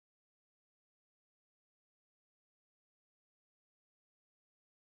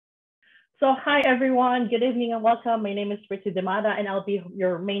So hi everyone, good evening and welcome. My name is Ricky Demada and I'll be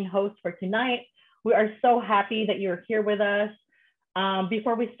your main host for tonight. We are so happy that you're here with us.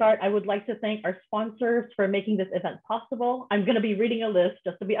 Before we start, I would like to thank our sponsors for making this event possible. I'm going to be reading a list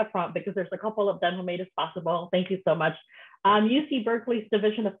just to be upfront because there's a couple of them who made this possible. Thank you so much. UC Berkeley's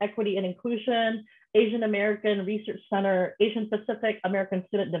Division of Equity and Inclusion, Asian American Research Center, Asian Pacific American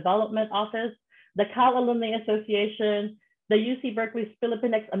Student Development Office, the Cal Alumni Association, the UC Berkeley's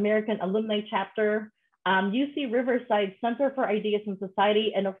Filipinx American Alumni Chapter, UC Riverside Center for Ideas in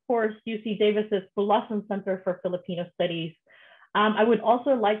Society, and of course, UC Davis's Bulosan Center for Filipino Studies. I would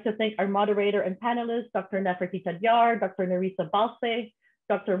also like to thank our moderator and panelists, Dr. Neferti Tadiar, Dr. Nerissa Balce,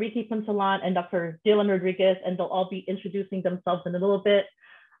 Dr. Ricky Punzalan, and Dr. Dylan Rodríguez, and they'll all be introducing themselves in a little bit.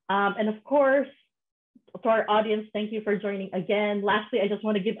 And of course, to our audience, thank you for joining again. Lastly, I just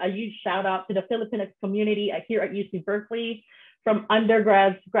want to give a huge shout out to the Filipinx community here at UC Berkeley, from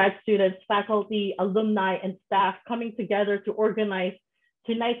undergrads, grad students, faculty, alumni, and staff coming together to organize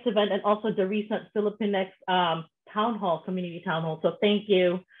tonight's event and also the recent Filipinx town hall, community town hall. So thank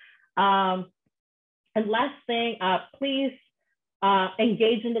you. And last thing, please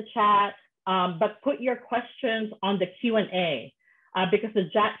engage in the chat, but put your questions on the Q&A. Because the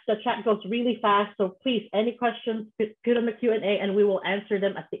chat goes really fast. So please, any questions, put on the Q&A and we will answer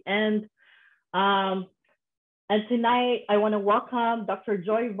them at the end. And tonight, I want to welcome Dr.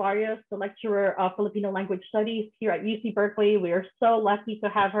 Joy Varias, the lecturer of Filipino Language Studies here at UC Berkeley. We are so lucky to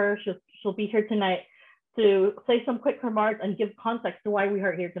have her. She'll be here tonight to say some quick remarks and give context to why we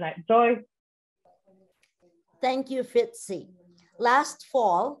are here tonight. Joy. Thank you, Fitzy. Last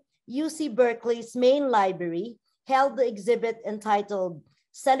fall, UC Berkeley's main library held the exhibit entitled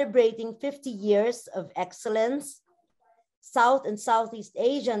Celebrating 50 Years of Excellence, South and Southeast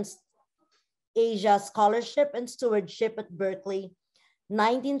Asia Scholarship and Stewardship at Berkeley,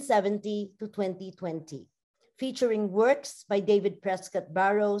 1970 to 2020, featuring works by David Prescott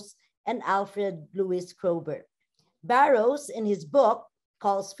Barrows and Alfred Lewis Kroeber. Barrows, in his book,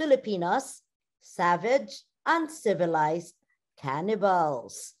 calls Filipinos savage, uncivilized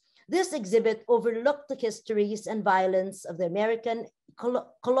cannibals. This exhibit overlooked the histories and violence of the American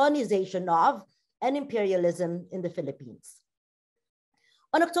colonization of and imperialism in the Philippines.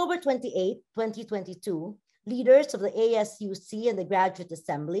 On October 28, 2022, leaders of the ASUC and the Graduate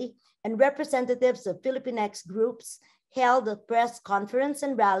Assembly and representatives of Filipinx groups held a press conference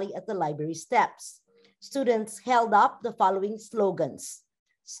and rally at the library steps. Students held up the following slogans: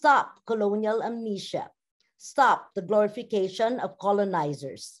 Stop colonial amnesia, stop the glorification of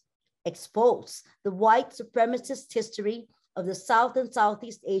colonizers, expose the white supremacist history of the South and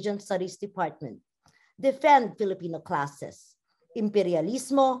Southeast Asian Studies Department, defend Filipino classes,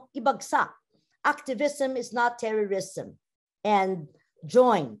 imperialismo ibagsak, activism is not terrorism, and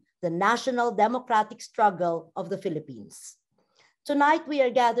join the national democratic struggle of the Philippines. Tonight, we are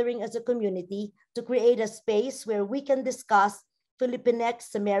gathering as a community to create a space where we can discuss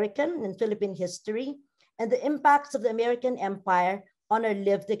Filipinx American and Philippine history and the impacts of the American Empire on our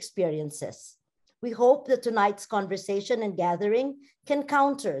lived experiences. We hope that tonight's conversation and gathering can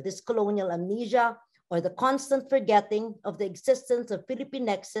counter this colonial amnesia or the constant forgetting of the existence of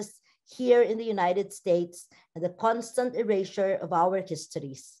Filipinxes here in the United States and the constant erasure of our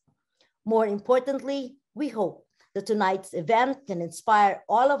histories. More importantly, we hope that tonight's event can inspire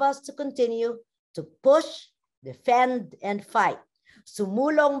all of us to continue to push, defend, and fight.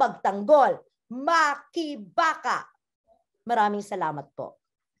 Sumulong magtanggol, makibaka. Maraming salamat po.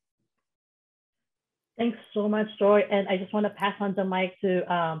 Thanks so much, Joy. And I just want to pass on the mic to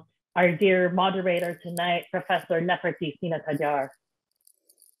our dear moderator tonight, Professor Neferti Tadiar.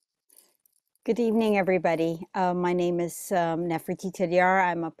 Good evening, everybody. My name is Neferti Tadiar.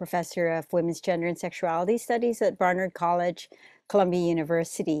 I'm a professor of women's gender and sexuality studies at Barnard College, Columbia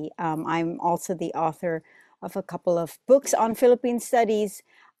University. I'm also the author of a couple of books on Philippine studies,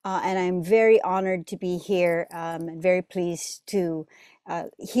 and I'm very honored to be here and very pleased to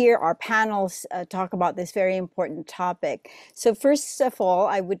hear our panels talk about this very important topic. So first of all,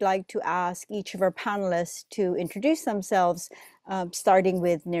 I would like to ask each of our panelists to introduce themselves, starting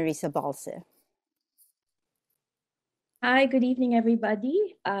with Nerissa Balce. Hi, good evening,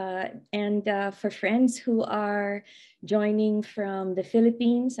 everybody. And for friends who are joining from the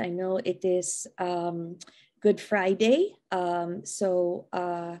Philippines, I know it is Good Friday. So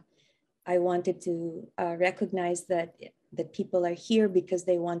I wanted to recognize that that people are here because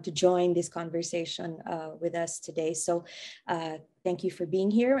they want to join this conversation with us today. So thank you for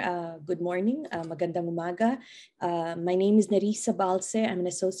being here. Good morning, magandang umaga. My name is Nerissa Balce. I'm an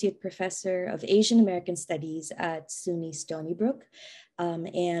associate professor of Asian American Studies at SUNY Stony Brook.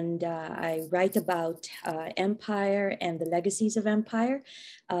 I write about empire and the legacies of empire.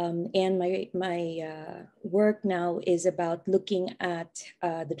 And my work now is about looking at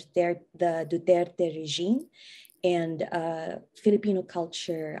the Duterte regime and Filipino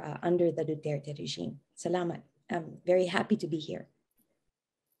culture under the Duterte regime. Salamat. I'm very happy to be here.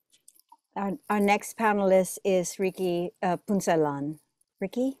 Our next panelist is Ricky Punzalan.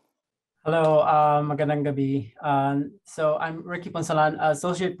 Ricky? Hello, magandang gabi. So I'm Ricky Punzalan,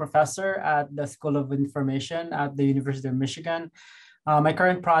 Associate Professor at the School of Information at the University of Michigan. My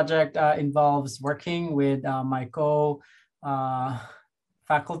current project involves working with my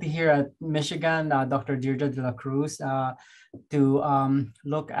faculty here at Michigan, Dr. Deirdre de la Cruz, to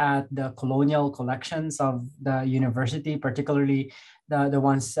look at the colonial collections of the university, particularly the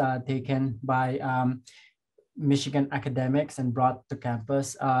ones taken by Michigan academics and brought to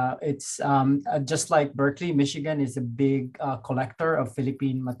campus. It's just like Berkeley, Michigan is a big collector of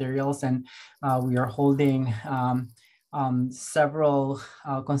Philippine materials, and we are holding several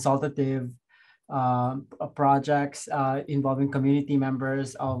consultative projects involving community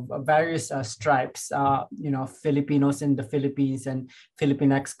members of various stripes, Filipinos in the Philippines and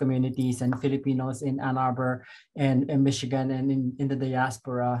Filipinx communities and Filipinos in Ann Arbor and in Michigan and in the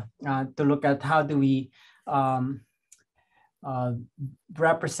diaspora to look at how do we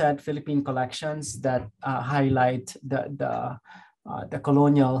represent Philippine collections that highlight the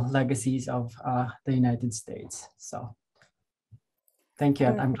colonial legacies of the United States. So thank you.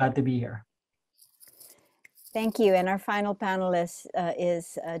 I'm glad to be here. Thank you. And our final panelist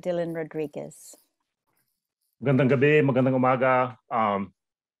is Dylan Rodríguez. Magandang gabi, magandang umaga.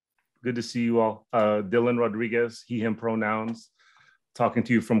 Good to see you all. Dylan Rodríguez, he, him pronouns. Talking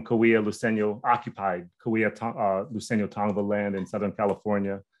to you from Cahuilla, Luceño, occupied Cahuilla, Luceño, Tongva land in Southern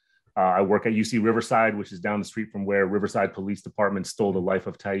California. I work at UC Riverside, which is down the street from where Riverside Police Department stole the life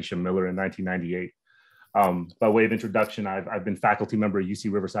of Taisha Miller in 1998. By way of introduction, I've been faculty member at UC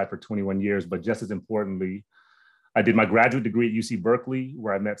Riverside for 21 years, but just as importantly, I did my graduate degree at UC Berkeley,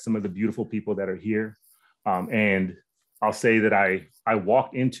 where I met some of the beautiful people that are here. And I'll say that I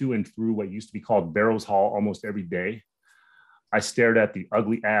walked into and through what used to be called Barrows Hall almost every day. I stared at the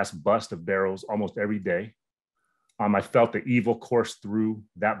ugly ass bust of Barrows almost every day. I felt the evil course through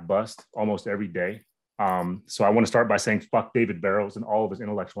that bust almost every day. So I want to start by saying fuck David Barrows and all of his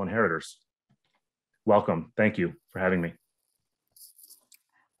intellectual inheritors. Welcome. Thank you for having me.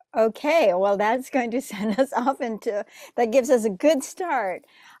 Okay, well, that's going to send us off that gives us a good start.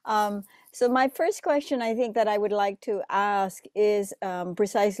 So my first question, I think that I would like to ask is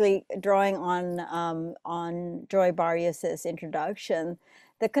precisely drawing on Joy Barrios's introduction,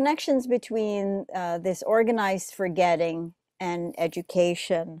 the connections between this organized forgetting and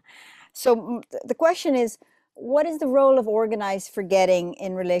education. So the question is, what is the role of organized forgetting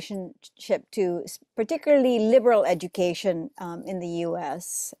in relationship to particularly liberal education in the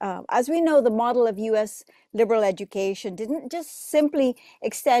U.S.? As we know, the model of U.S. liberal education didn't just simply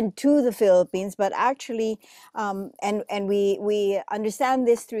extend to the Philippines, but actually, and we understand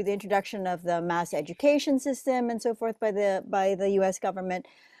this through the introduction of the mass education system and so forth by the U.S. government.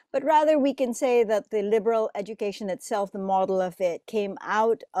 But rather, we can say that the liberal education itself, the model of it,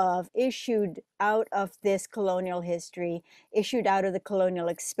 issued out of this colonial history, issued out of the colonial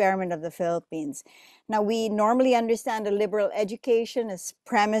experiment of the Philippines. Now, we normally understand a liberal education as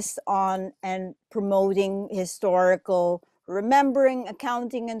premised on and promoting historical remembering,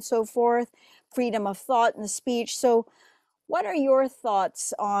 accounting, and so forth, freedom of thought and speech. So what are your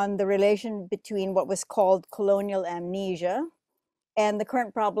thoughts on the relation between what was called colonial amnesia and the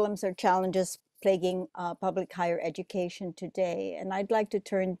current problems or challenges plaguing public higher education today? And I'd like to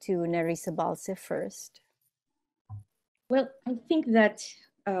turn to Nerissa Balce first. Well, I think that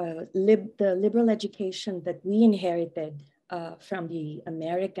the liberal education that we inherited from the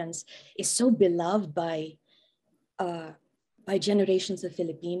Americans is so beloved by generations of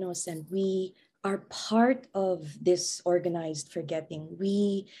Filipinos, and we are part of this organized forgetting.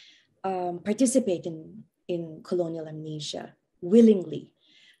 We participate in colonial amnesia willingly.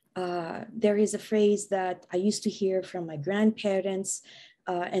 There is a phrase that I used to hear from my grandparents,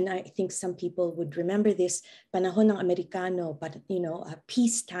 and I think some people would remember this, panahon ng Amerikano, but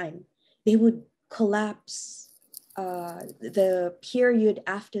peacetime. They would collapse the period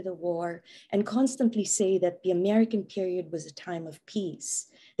after the war and constantly say that the American period was a time of peace.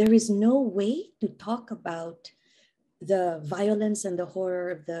 There is no way to talk about the violence and the horror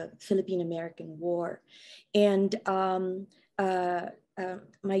of the Philippine American War. And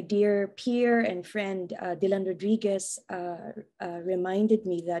my dear peer and friend, Dylan Rodríguez, reminded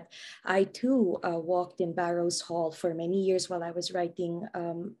me that I too walked in Barrows Hall for many years while I was writing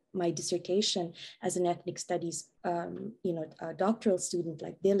my dissertation as an ethnic studies, doctoral student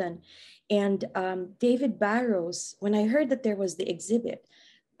like Dylan. And David Barrows, when I heard that there was the exhibit,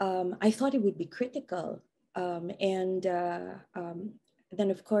 I thought it would be critical. Then,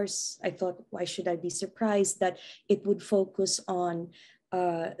 of course, I thought, why should I be surprised that it would focus on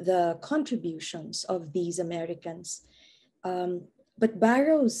the contributions of these Americans? But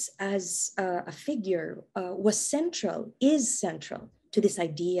Barrows as a figure is central to this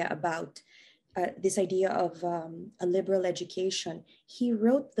idea about this idea of a liberal education. He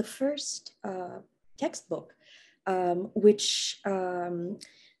wrote the first textbook, which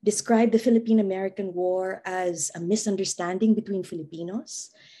described the Philippine American War as a misunderstanding between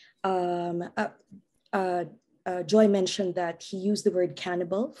Filipinos. Joy mentioned that he used the word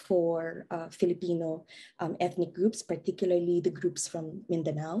cannibal for Filipino ethnic groups, particularly the groups from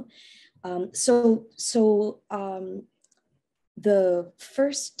Mindanao. The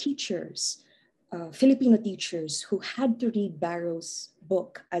first teachers, Filipino teachers who had to read Barrows'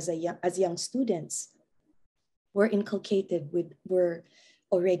 book as young students were inculcated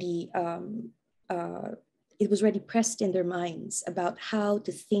it was already pressed in their minds about how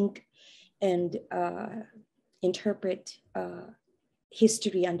to think and interpret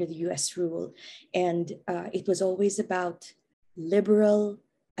history under the US rule. And it was always about liberal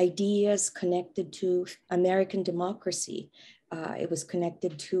ideas connected to American democracy. It was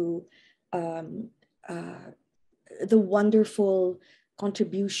connected to the wonderful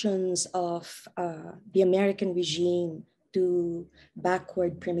contributions of the American regime to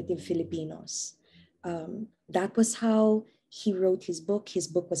backward primitive Filipinos. That was how he wrote his book. His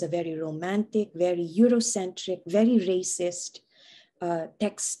book was a very romantic, very Eurocentric, very racist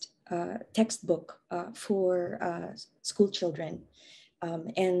textbook for school children.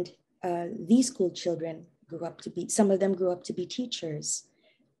 These school children some of them grew up to be teachers.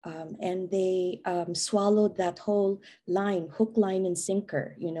 And they swallowed that whole line, hook, line, and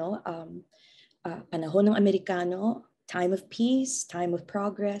sinker, panahon ng Amerikano, time of peace, time of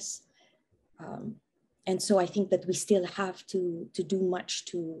progress. And so I think that we still have to do much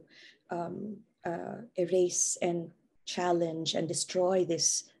to erase and challenge and destroy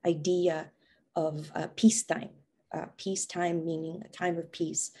this idea of peacetime. Peacetime meaning a time of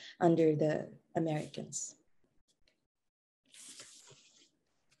peace under the Americans.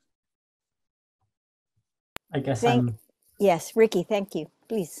 I guess Yes, Ricky, thank you.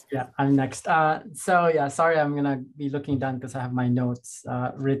 Please. Yeah, I'm next. Sorry, I'm gonna be looking down because I have my notes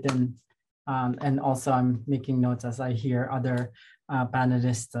written, and also I'm making notes as I hear other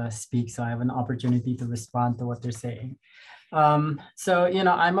panelists speak, so I have an opportunity to respond to what they're saying. I'm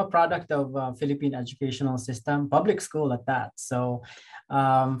a product of Philippine educational system, public school at that. So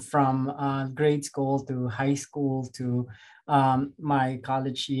from grade school to high school to my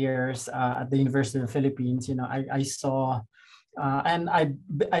college years at the University of the Philippines, I saw, and I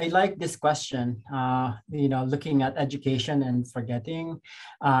like this question, looking at education and forgetting,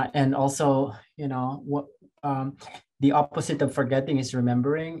 and also, what the opposite of forgetting is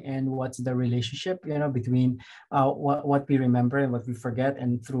remembering, and what's the relationship, between what we remember and what we forget,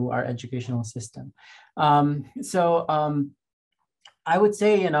 and through our educational system. I would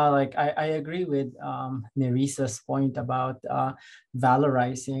say, I agree with Nerissa's point about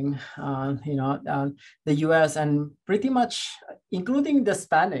valorizing, the US, and pretty much including the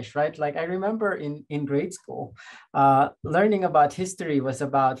Spanish, right? Like I remember in grade school, learning about history was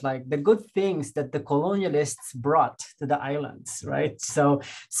about like the good things that the colonialists brought to the islands, right? So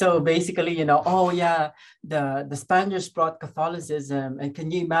basically, oh yeah, the Spaniards brought Catholicism, and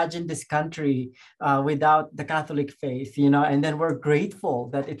can you imagine this country without the Catholic faith, and then we're grateful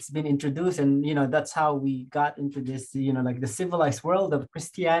that it's been introduced, and that's how we got into this, like the civilized world of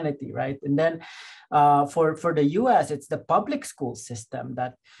Christianity, right? And then for the US, it's the public school system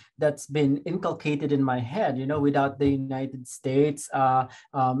that's been inculcated in my head, without the United States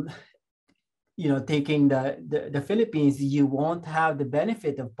taking the Philippines, you won't have the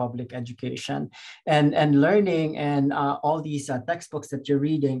benefit of public education and learning and all these textbooks that you're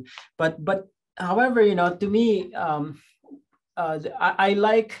reading. But however, to me, I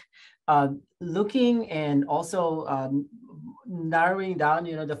like looking and also narrowing down,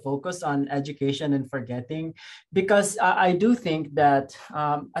 the focus on education and forgetting, because I do think that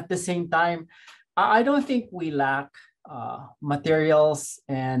at the same time, I don't think we lack materials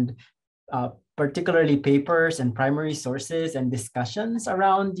and particularly papers and primary sources and discussions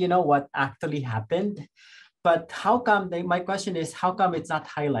around, what actually happened. But how come, my question is, how come it's not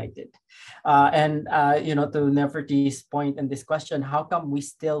highlighted? To Neferti's point in this question, how come we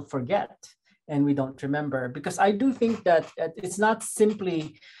still forget and we don't remember? Because I do think that it's not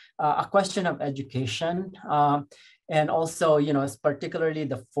simply a question of education. And also, it's particularly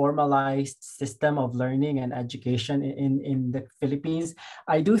the formalized system of learning and education in the Philippines.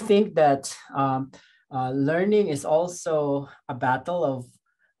 I do think that learning is also a battle of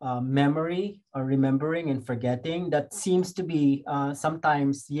memory or remembering and forgetting. That seems to be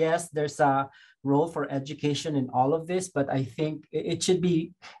sometimes, yes, there's a role for education in all of this, but I think it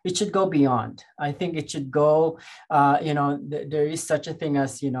should go beyond. I think it should go, there is such a thing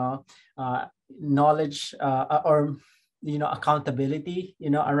as, knowledge or accountability,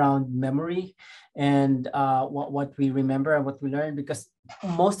 around memory and what we remember and what we learn. Because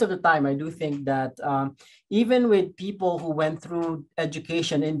most of the time, I do think that even with people who went through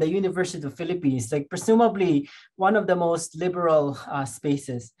education in the University of the Philippines, like presumably one of the most liberal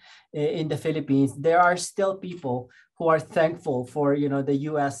spaces in the Philippines, there are still people who are thankful for the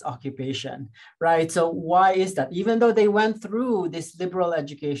U.S. occupation, right? So why is that? Even though they went through this liberal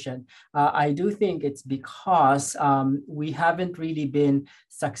education, I do think it's because we haven't really been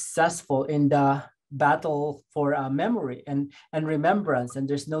successful in the battle for memory and remembrance, and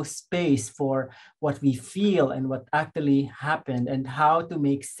there's no space for what we feel and what actually happened and how to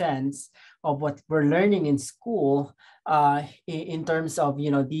make sense of what we're learning in school in terms of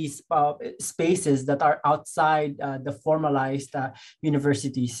these spaces that are outside the formalized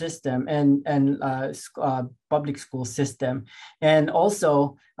university system and public school system. And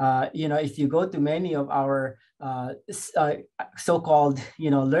also if you go to many of our so-called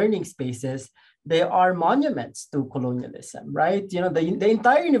learning spaces, they are monuments to colonialism, right? The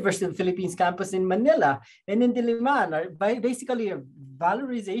entire University of the Philippines campus in Manila and in Diliman are basically a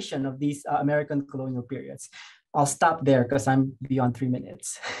valorization of these American colonial periods. I'll stop there because I'm beyond 3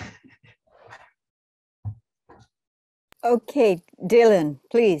 minutes. Okay, Dylan,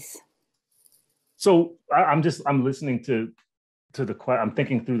 please. So I'm listening to the question. I'm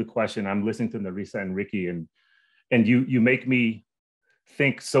thinking through the question. I'm listening to Nerissa and Ricky, and you make me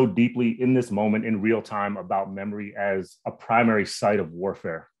think so deeply in this moment in real time about memory as a primary site of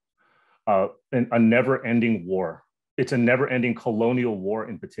warfare, and a never-ending war. It's a never-ending colonial war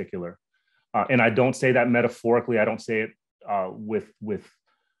in particular. And I don't say that metaphorically. I don't say it with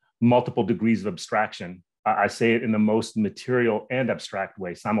multiple degrees of abstraction. I say it in the most material and abstract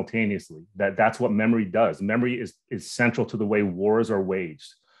way simultaneously. That's what memory does. Memory is central to the way wars are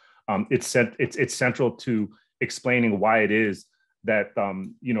waged. It's central to explaining why it is that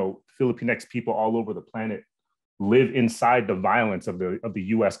Filipinx people all over the planet live inside the violence of the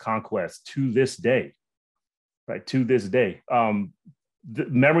U.S. conquest to this day, right? To this day, the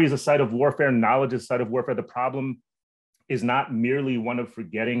memory is a site of warfare. Knowledge is a site of warfare. The problem is not merely one of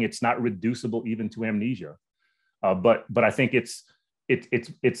forgetting. It's not reducible even to amnesia, but I think it's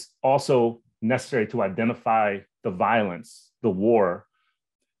also necessary to identify the violence, the war,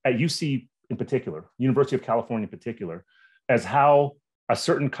 at UC in particular, University of California in particular, as how a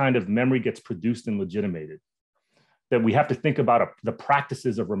certain kind of memory gets produced and legitimated. That we have to think about the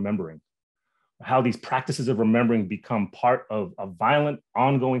practices of remembering, how these practices of remembering become part of a violent,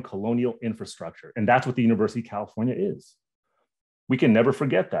 ongoing colonial infrastructure. And that's what the University of California is. We can never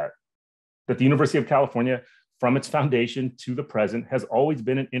forget that the University of California, from its foundation to the present, has always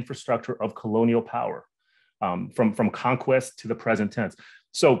been an infrastructure of colonial power, from conquest to the present tense.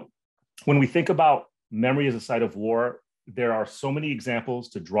 So when we think about memory as a site of war, there are so many examples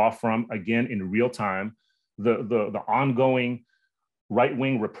to draw from, again, in real time. The ongoing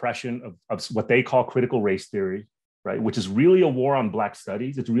right-wing repression of what they call critical race theory, right? Which is really a war on Black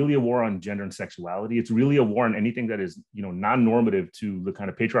studies. It's really a war on gender and sexuality. It's really a war on anything that is, non-normative to the kind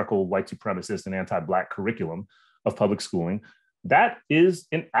of patriarchal, white supremacist and anti-Black curriculum of public schooling. That is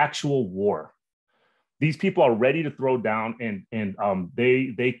an actual war. These people are ready to throw down, and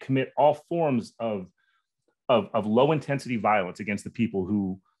they commit all forms of low-intensity violence against the people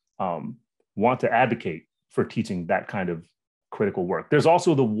who want to advocate for teaching that kind of critical work. There's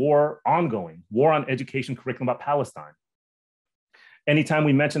also the ongoing war on education curriculum about Palestine. Anytime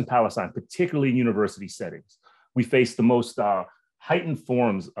we mention Palestine, particularly in university settings, we face the most heightened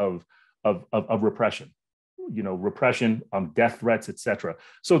forms of repression, repression, death threats, etc.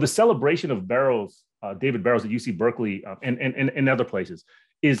 So the celebration of David Barrows at UC Berkeley and other places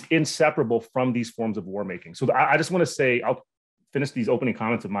is inseparable from these forms of war making. So I just want to say, I'll finish these opening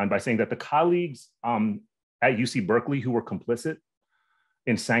comments of mine by saying that the colleagues at UC Berkeley who were complicit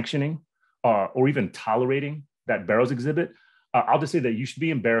in sanctioning or even tolerating that Barrows exhibit, I'll just say that you should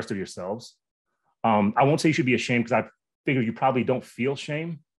be embarrassed of yourselves. I won't say you should be ashamed, because I figure you probably don't feel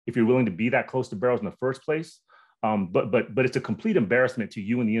shame if you're willing to be that close to Barrows in the first place. But it's a complete embarrassment to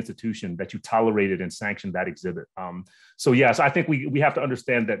you and the institution that you tolerated and sanctioned that exhibit. So yes, I think we have to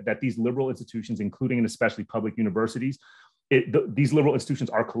understand that these liberal institutions, including and especially public universities, these liberal institutions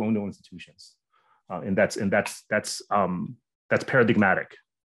are colonial institutions, and that's paradigmatic.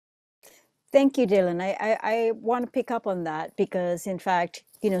 Thank you, Dylan. I want to pick up on that because, in fact,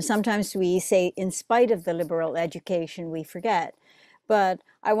 sometimes we say, in spite of the liberal education, we forget. But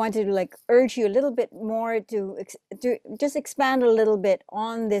I wanted to urge you a little bit more to just expand a little bit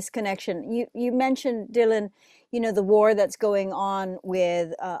on this connection. You mentioned, Dylan, the war that's going on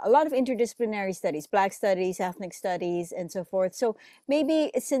with a lot of interdisciplinary studies, Black studies, ethnic studies, and so forth. So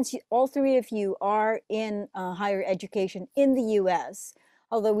maybe since all three of you are in higher education in the US,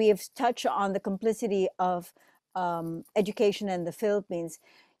 although we have touched on the complicity of education in the Philippines,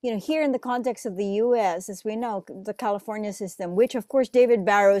 here in the context of the US, as we know, the California system, which of course David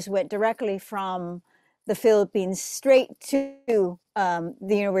Barrows went directly from the Philippines straight to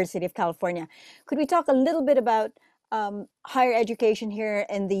the University of California. Could we talk a little bit about higher education here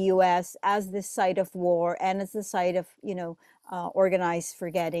in the US as this site of war and as the site of, organized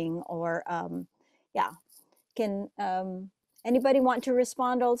forgetting, or can anybody want to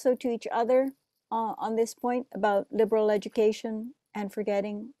respond also to each other on this point about liberal education and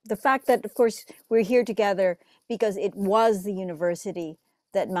forgetting? The fact that, of course, we're here together because it was the university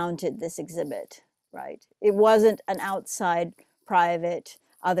that mounted this exhibit, right? It wasn't an outside, private,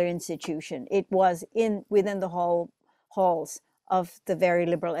 other institution. It was within the halls of the very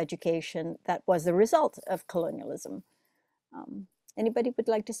liberal education that was the result of colonialism. Anybody would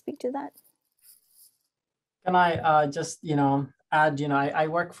like to speak to that? Can I just, add, I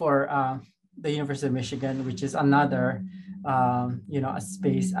work for the University of Michigan, which is another, a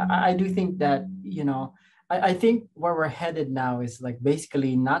space. I do think that, I think where we're headed now is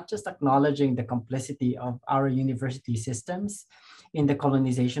basically not just acknowledging the complicity of our university systems in the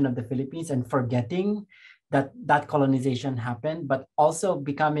colonization of the Philippines and forgetting that colonization happened, but also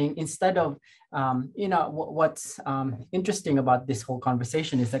becoming, instead of, what's interesting about this whole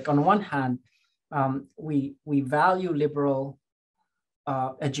conversation is on one hand, we value liberal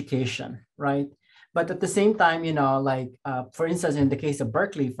education, right? But at the same time, for instance, in the case of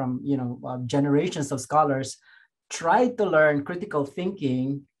Berkeley, from generations of scholars tried to learn critical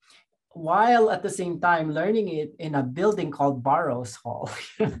thinking while at the same time learning it in a building called Barrows Hall.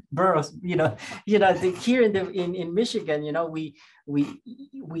 Burroughs, here in Michigan, we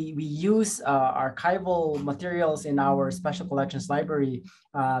use archival materials in our special collections library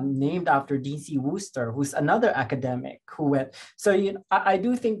named after Dean C. Wooster, who's another academic who went. So I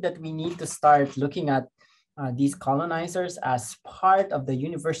do think that we need to start looking at these colonizers as part of the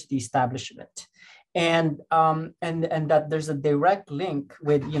university establishment. And that there's a direct link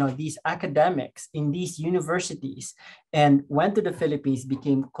with these academics in these universities, and went to the Philippines,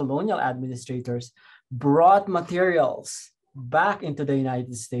 became colonial administrators, brought materials back into the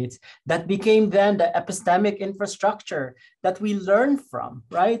United States that became then the epistemic infrastructure that we learn from,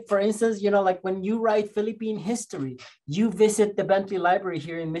 right? For instance, when you write Philippine history, you visit the Bentley Library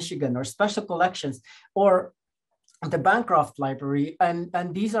here in Michigan, or special collections, or the Bancroft Library, and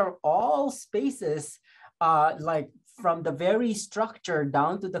these are all spaces from the very structure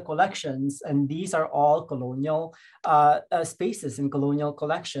down to the collections, and these are all colonial spaces and colonial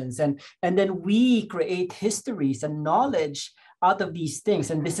collections, and then we create histories and knowledge out of these things,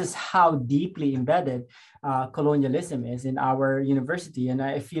 and this is how deeply embedded colonialism is in our university. And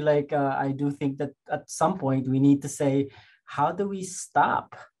I feel I do think that at some point we need to say, how do we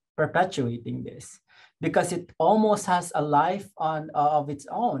stop perpetuating this? Because it almost has a life of its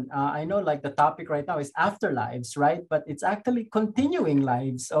own. I know the topic right now is afterlives, right? But it's actually continuing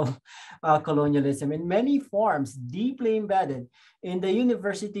lives of colonialism in many forms, deeply embedded in the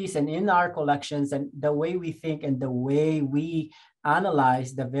universities and in our collections, and the way we think and the way we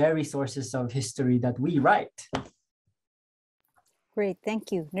analyze the very sources of history that we write. Great,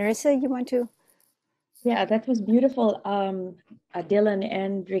 thank you. Nerissa, you want to? Yeah, that was beautiful, Dylan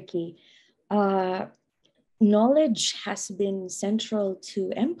and Ricky. Knowledge has been central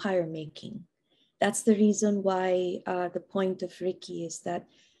to empire making. That's the reason why the point of Ricky is that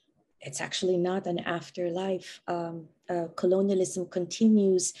it's actually not an afterlife. Colonialism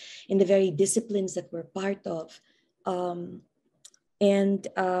continues in the very disciplines that we're part of. And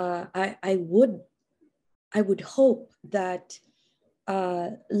I would hope that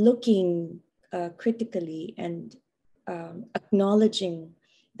looking critically and acknowledging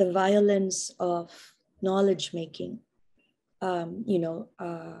the violence of knowledge making,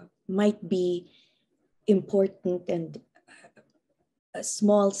 might be important and a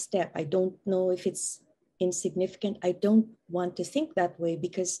small step. I don't know if it's insignificant. I don't want to think that way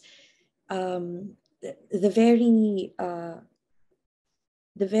because the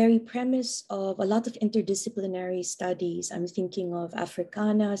very premise of a lot of interdisciplinary studies, I'm thinking of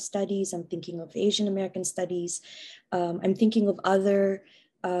Africana studies, I'm thinking of Asian American studies, I'm thinking of other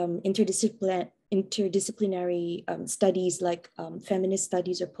interdisciplinary studies like feminist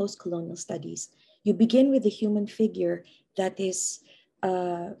studies or post-colonial studies. You begin with the human figure that is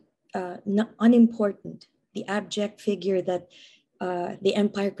unimportant, the abject figure that the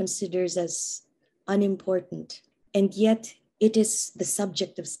empire considers as unimportant, and yet it is the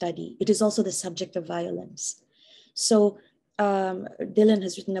subject of study. It is also the subject of violence. So Dylan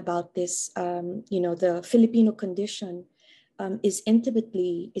has written about this. The Filipino condition is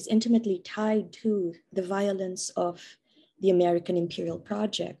intimately tied to the violence of the American imperial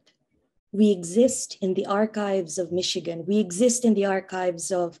project. We exist in the archives of Michigan. We exist in the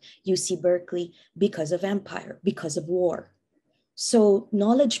archives of UC Berkeley because of empire, because of war. So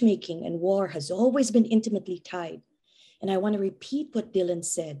knowledge making and war has always been intimately tied. And I want to repeat what Dylan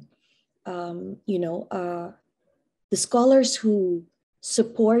said. The scholars who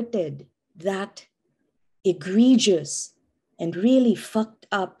supported that egregious and really fucked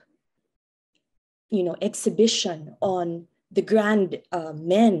up, exhibition on the grand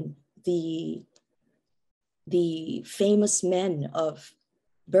men, the famous men of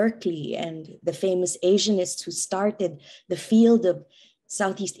Berkeley and the famous Asianists who started the field of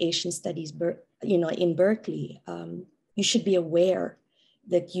Southeast Asian studies, in Berkeley. You should be aware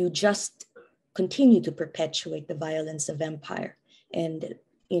that you just continue to perpetuate the violence of empire. And,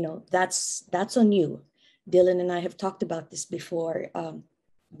 that's on you. Dylan and I have talked about this before.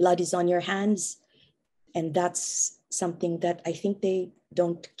 Blood is on your hands. And that's something that I think they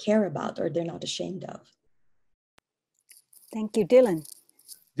don't care about or they're not ashamed of. Thank you, Dylan.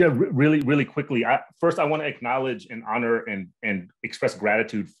 Yeah, really, really quickly. First, I want to acknowledge and honor and express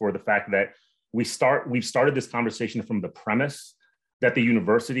gratitude for the fact that we've started this conversation from the premise that the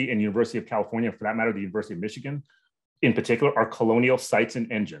university and University of California, for that matter, the University of Michigan in particular, are colonial sites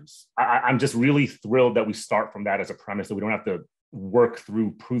and engines. I'm just really thrilled that we start from that as a premise, that we don't have to work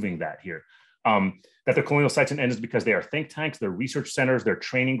through proving that here. That they're colonial sites and engines because they are think tanks, they're research centers, they're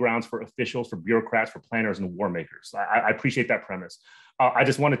training grounds for officials, for bureaucrats, for planners, and war makers. I appreciate that premise. I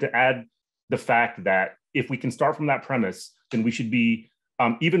just wanted to add the fact that if we can start from that premise, then we should be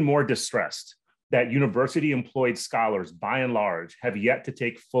even more distressed that university-employed scholars, by and large, have yet to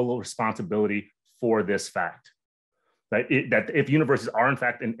take full responsibility for this fact. That if universities are, in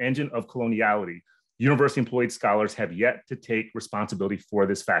fact, an engine of coloniality, university-employed scholars have yet to take responsibility for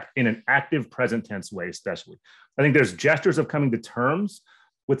this fact in an active present tense way, especially. I think there's gestures of coming to terms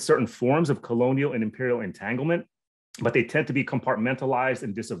with certain forms of colonial and imperial entanglement, but they tend to be compartmentalized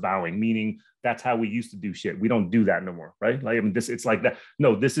and disavowing, meaning that's how we used to do shit. We don't do that no more, right? Like, it's like that.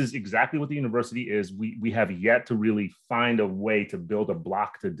 No, this is exactly what the university is. We have yet to really find a way to build a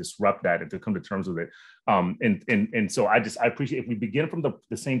block to disrupt that and to come to terms with it. And so I appreciate if we begin from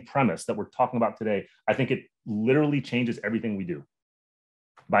the same premise that we're talking about today, I think it literally changes everything we do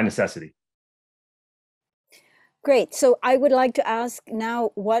by necessity. Great. So I would like to ask now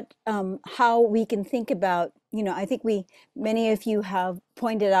how we can think about, I think many of you have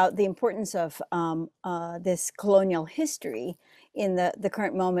pointed out the importance of this colonial history in the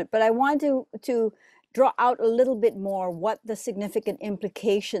current moment, but I want to draw out a little bit more what the significant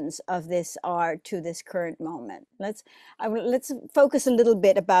implications of this are to this current moment. Let's focus a little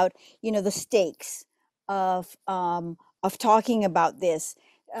bit about, the stakes of talking about this.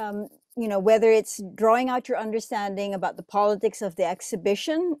 Whether it's drawing out your understanding about the politics of the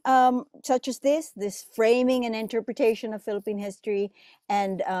exhibition, such as this framing and interpretation of Philippine history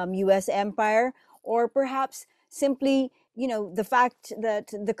and U.S. empire, or perhaps simply, the fact that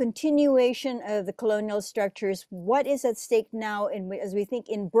the continuation of the colonial structures, what is at stake now as we think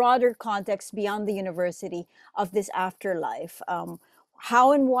in broader context beyond the university of this afterlife?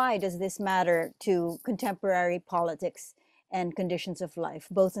 How and why does this matter to contemporary politics and conditions of life,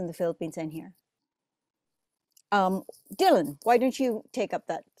 both in the Philippines and here? Dylan, why don't you take up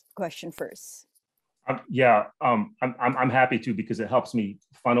that question first? I'm happy to, because it helps me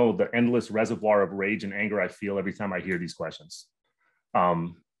funnel the endless reservoir of rage and anger I feel every time I hear these questions. That's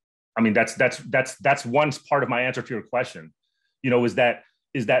one part of my answer to your question. Is that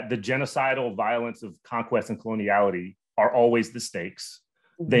the genocidal violence of conquest and coloniality are always the stakes.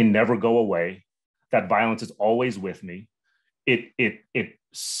 Mm-hmm. They never go away. That violence is always with me. It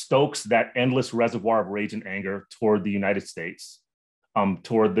stokes that endless reservoir of rage and anger toward the United States,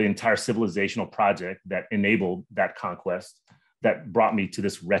 toward the entire civilizational project that enabled that conquest, that brought me to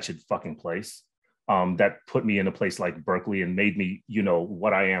this wretched fucking place, that put me in a place like Berkeley and made me, you know,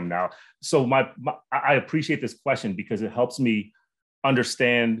 what I am now. So I appreciate this question because it helps me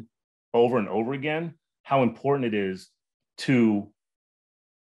understand over and over again how important it is to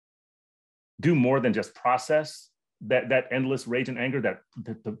do more than just process that endless rage and anger,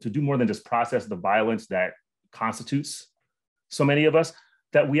 to do more than just process the violence that constitutes so many of us,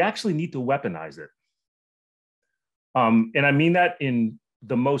 that we actually need to weaponize it. And I mean that in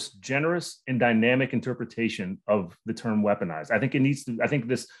the most generous and dynamic interpretation of the term weaponize. I think it needs to, I think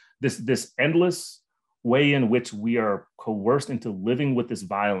this endless way in which we are coerced into living with this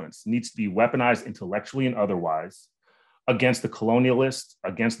violence needs to be weaponized intellectually and otherwise, against the colonialists,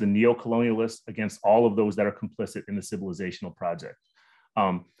 against the neo-colonialists, against all of those that are complicit in the civilizational project.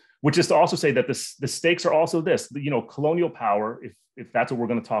 Which is to also say that the stakes are also this, you know, colonial power, if that's what we're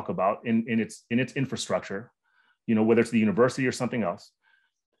going to talk about in its infrastructure, you know, whether it's the university or something else,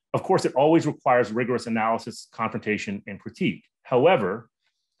 of course, it always requires rigorous analysis, confrontation, and critique. However,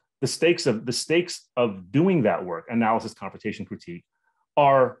 the stakes of doing that work, analysis, confrontation, critique,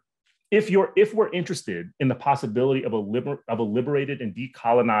 are if we're interested in the possibility of a liberated and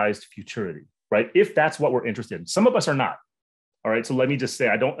decolonized futurity, right? If that's what we're interested in, some of us are not. All right, so let me just say,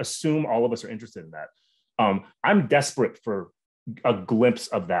 I don't assume all of us are interested in that. I'm desperate for a glimpse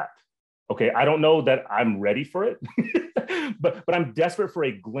of that. Okay, I don't know that I'm ready for it, but I'm desperate for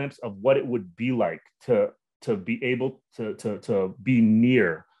a glimpse of what it would be like to be able to be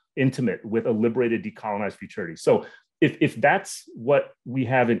near, intimate with a liberated, decolonized futurity. So if that's what we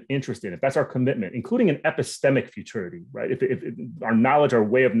have an interest in, if that's our commitment, including an epistemic futurity, right? If our knowledge, our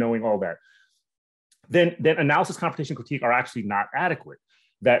way of knowing all that, then analysis, confrontation, critique are actually not adequate.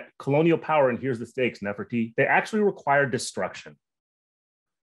 That colonial power, and here's the stakes, Neferti, they actually require destruction.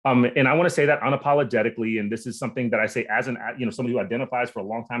 And I want to say that unapologetically, and this is something that I say as somebody who identifies for a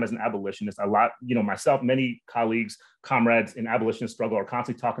long time as an abolitionist. A lot, myself, many colleagues, comrades in abolitionist struggle are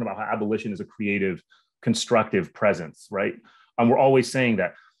constantly talking about how abolition is a creative, constructive presence, right? We're always saying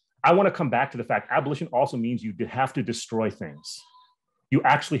that. I want to come back to the fact abolition also means you have to destroy things. You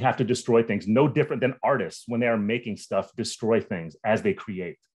actually have to destroy things, no different than artists when they are making stuff, destroy things as they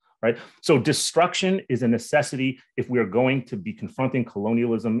create, right? So destruction is a necessity if we are going to be confronting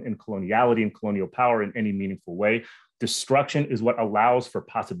colonialism and coloniality and colonial power in any meaningful way. Destruction is what allows for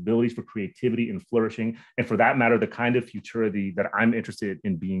possibilities for creativity and flourishing, and for that matter, the kind of futurity that I'm interested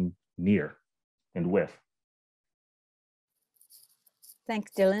in being near and with.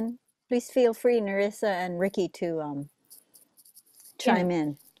 Thanks, Dylan. Please feel free, Nerissa and Ricky, to chime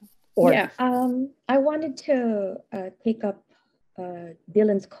in. I wanted to take up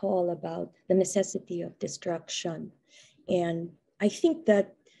Dylan's call about the necessity of destruction, and I think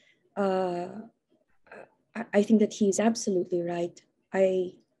that he's absolutely right.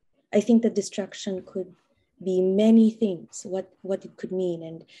 I think that destruction could be many things. What it could mean,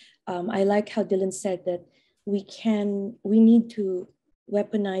 and I like how Dylan said that we need to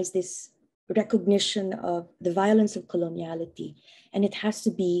weaponize this recognition of the violence of coloniality, and it has to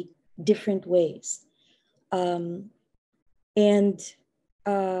be different ways. I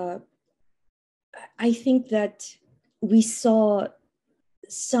think that we saw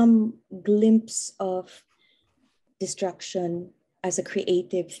some glimpse of destruction as a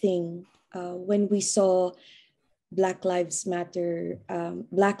creative thing when we saw Black Lives Matter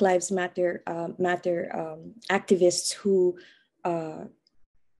activists who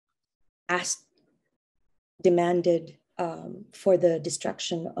demanded for the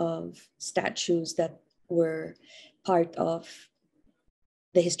destruction of statues that were part of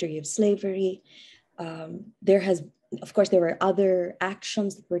the history of slavery. Of course, there were other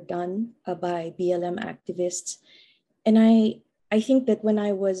actions that were done by BLM activists. And I think that when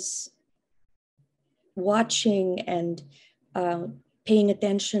I was watching and paying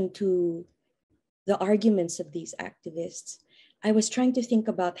attention to the arguments of these activists, I was trying to think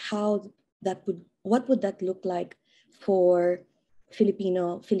about what would that look like for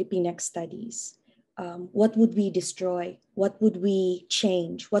Filipinx studies? What would we destroy? What would we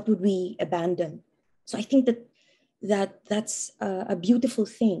change? What would we abandon? So I think that's a beautiful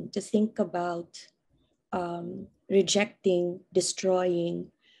thing to think about, rejecting,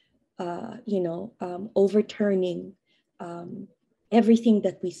 destroying, overturning everything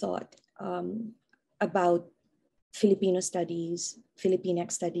that we thought about Filipino studies,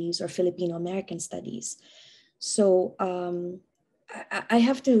 Filipinx studies, or Filipino American studies. So I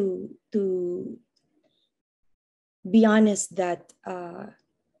have to be honest that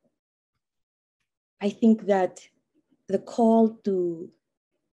I think that the call to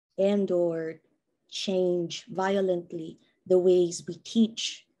end or change violently the ways we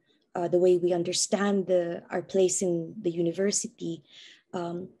teach, the way we understand our place in the university,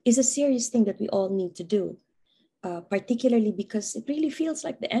 is a serious thing that we all need to do, particularly because it really feels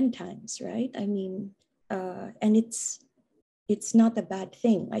like the end times, right? I mean, and it's not a bad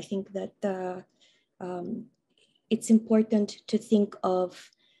thing. I think that it's important to think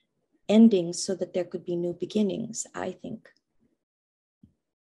of endings so that there could be new beginnings, I think.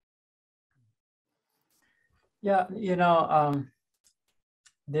 Yeah,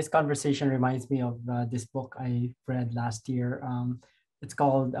 this conversation reminds me of this book I read last year. It's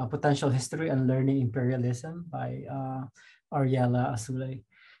called Potential History and Learning Imperialism by Ariella Azule.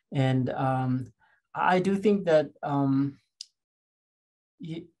 And I do think that, how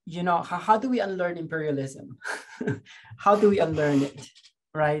do we unlearn imperialism? How do we unlearn it,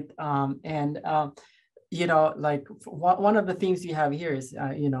 right? Like one of the things you have here is,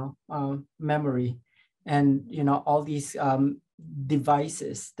 memory. And all these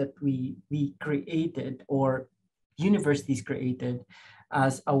devices that we created or universities created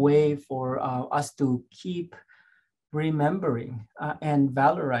as a way for us to keep remembering and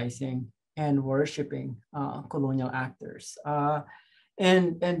valorizing and worshiping colonial actors.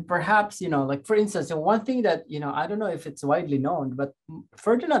 And perhaps, like for instance, one thing that, I don't know if it's widely known, but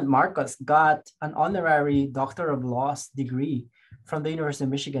Ferdinand Marcos got an honorary Doctor of Laws degree from the University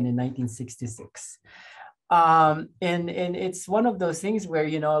of Michigan in 1966. And it's one of those things where,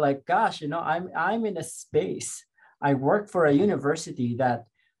 like, gosh, I'm in a space. I work for a university that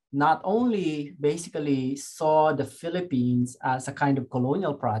not only basically saw the Philippines as a kind of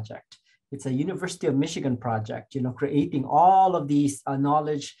colonial project, it's a University of Michigan project, creating all of these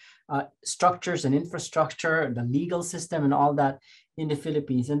knowledge structures and infrastructure, the legal system and all that in the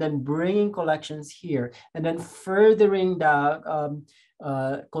Philippines, and then bringing collections here, and then furthering the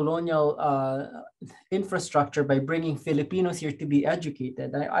colonial infrastructure by bringing Filipinos here to be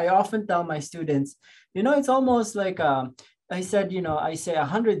educated. I often tell my students, it's almost like I say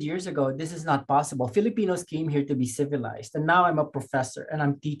 100 years ago, this is not possible. Filipinos came here to be civilized, and now I'm a professor and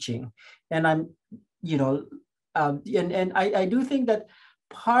I'm teaching, and I'm, and I do think that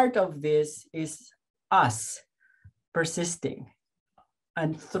part of this is us persisting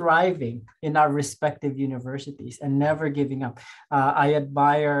and thriving in our respective universities and never giving up. I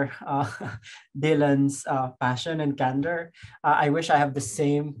admire Dylan's passion and candor. I wish I have the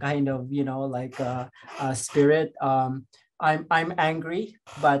same kind of, spirit. I'm angry,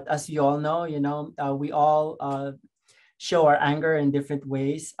 but as you all know, we all show our anger in different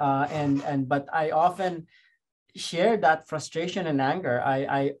ways. But I often share that frustration and anger.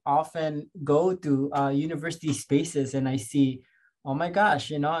 I often go to university spaces and I see, oh my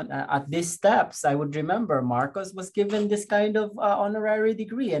gosh, at these steps, I would remember Marcos was given this kind of honorary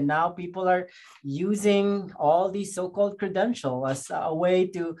degree, and now people are using all these so-called credentials as a way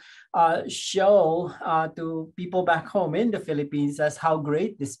to show to people back home in the Philippines as how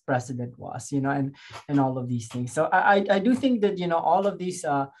great this president was, and all of these things. So I do think that, all of these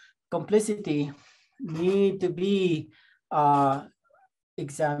complicity need to be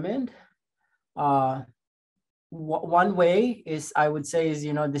examined. One way is, I would say, is,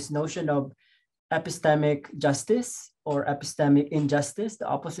 this notion of epistemic justice or epistemic injustice. The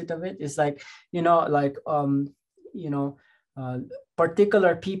opposite of it is like,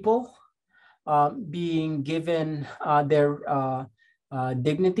 particular people being given their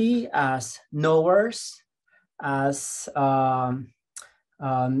dignity as knowers, as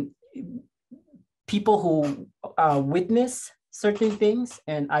people who witness certain things.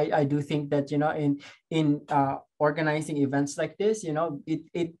 And I do think that, in organizing events like this,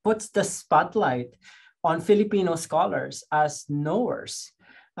 it puts the spotlight on Filipino scholars as knowers,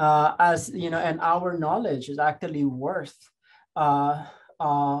 and our knowledge is actually worth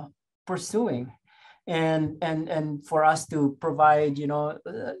pursuing. And for us to provide,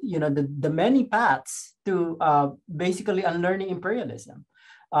 the many paths to basically unlearning imperialism.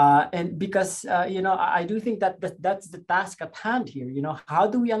 And because, I do think that that's the task at hand here. How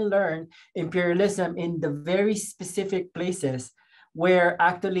do we unlearn imperialism in the very specific places where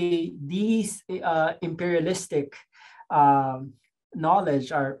actually these imperialistic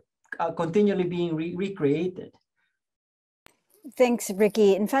knowledge are continually being recreated? Thanks,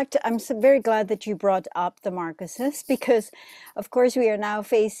 Ricky. In fact, I'm very glad that you brought up the Marcoses, because, of course, we are now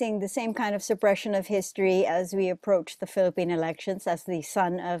facing the same kind of suppression of history as we approach the Philippine elections, as the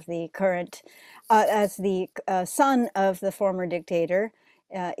son of the current, son of the former dictator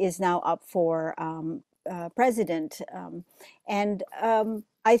is now up for president.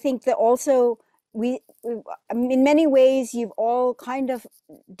 I think that also in many ways, you've all kind of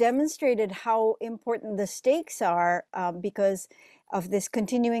demonstrated how important the stakes are because of this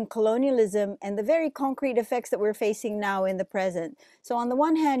continuing colonialism and the very concrete effects that we're facing now in the present. So on the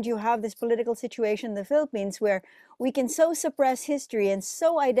one hand, you have this political situation in the Philippines where we can so suppress history and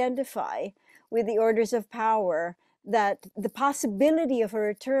so identify with the orders of power that the possibility of a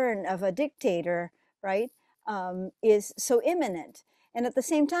return of a dictator, right, is so imminent. And at the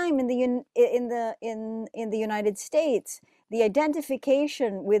same time, in the United States, the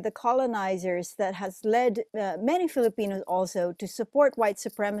identification with the colonizers that has led many Filipinos also to support white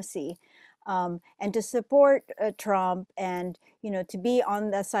supremacy and to support Trump and to be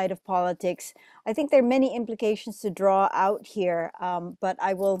on the side of politics. I think there are many implications to draw out here, but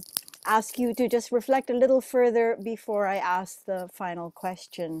I will ask you to just reflect a little further before I ask the final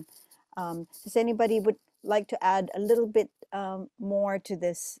question. Does anybody would like to add a little bit more to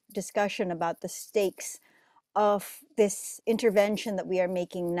this discussion about the stakes of this intervention that we are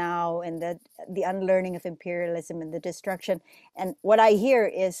making now and the unlearning of imperialism and the destruction? And what I hear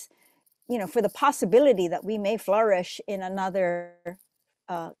is, for the possibility that we may flourish in another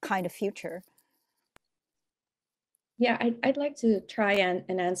kind of future. Yeah, I'd like to try and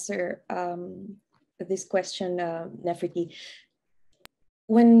answer this question, Neferti.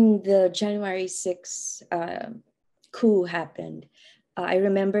 When the January 6th coup happened, I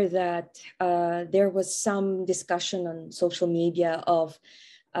remember that there was some discussion on social media of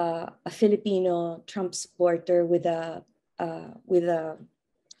a Filipino Trump supporter with a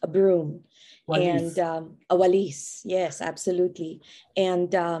broom Walis. and a walis. Yes, absolutely.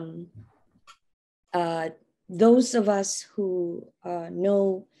 And those of us who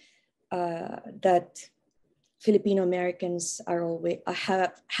know that Filipino Americans are always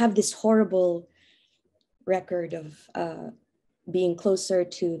have this horrible record of being closer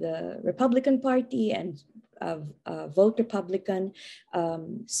to the Republican Party and vote Republican.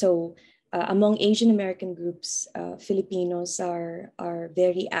 So among Asian American groups, Filipinos are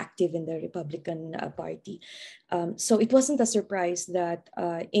very active in the Republican Party. So it wasn't a surprise that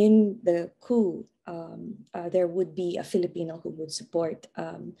in the coup, there would be a Filipino who would support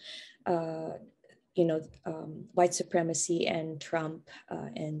white supremacy and Trump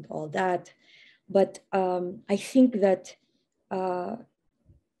and all that. But I think that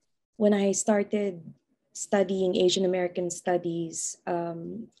when I started studying Asian American studies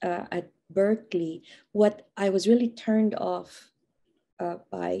at Berkeley, what I was really turned off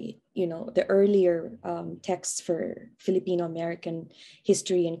by the earlier texts for Filipino American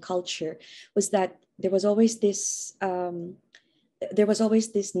history and culture was that there was always this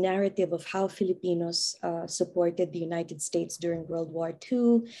narrative of how Filipinos supported the United States during World War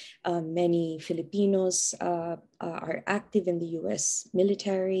II. Many Filipinos are active in the US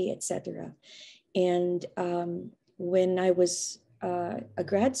military, etc. And when I was a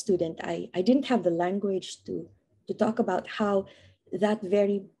grad student, I didn't have the language to talk about how that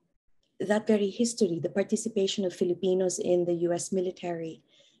very history, the participation of Filipinos in the US military,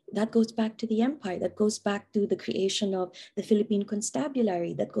 that goes back to the empire, that goes back to the creation of the Philippine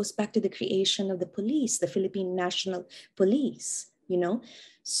Constabulary, that goes back to the creation of the police, the Philippine National Police,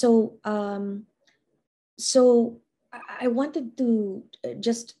 So, so I wanted to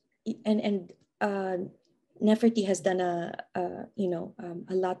just, and Neferti has done a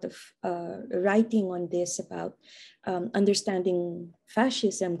lot of writing on this about understanding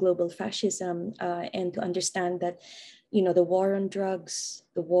fascism, global fascism, and to understand that the war on drugs,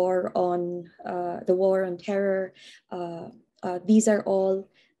 the war on terror. These are all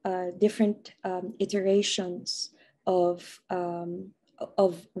different iterations of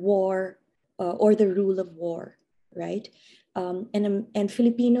war or the rule of war, right? And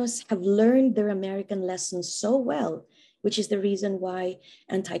Filipinos have learned their American lessons so well, which is the reason why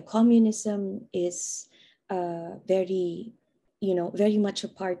anti-communism is very much a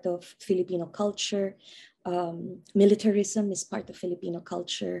part of Filipino culture. Militarism is part of Filipino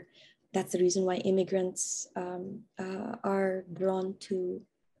culture. That's the reason why immigrants are drawn to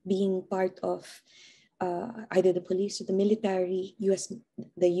being part of either the police or the military,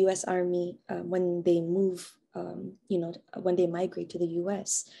 the US Army when they move, when they migrate to the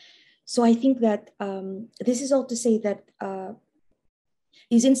US. So I think that this is all to say that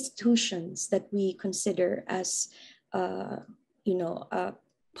these institutions that we consider as,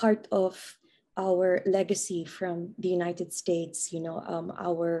 part of our legacy from the United States,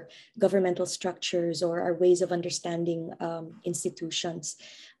 our governmental structures or our ways of understanding institutions.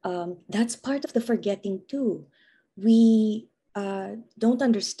 That's part of the forgetting too. We don't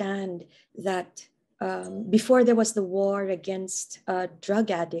understand that before there was the war against drug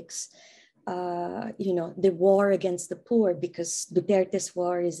addicts, the war against the poor, because Duterte's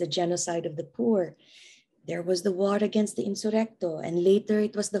war is a genocide of the poor. There was the war against the insurrecto, and later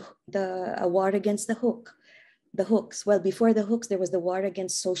it was a war against the hooks. Well, before the hooks, there was the war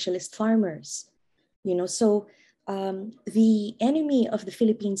against socialist farmers. So the enemy of the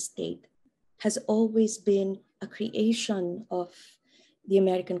Philippine state has always been a creation of the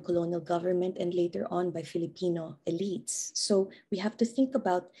American colonial government and later on by Filipino elites. So we have to think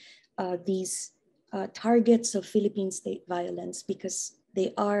about these targets of Philippine state violence, because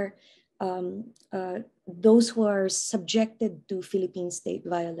they are those who are subjected to Philippine state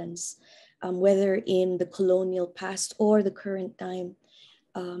violence, whether in the colonial past or the current time.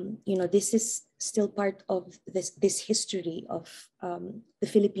 This is still part of this history of the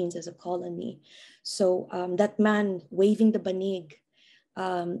Philippines as a colony. So that man waving the banig,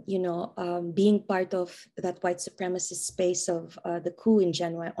 being part of that white supremacist space of the coup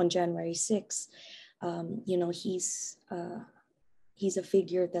on January 6th, he's a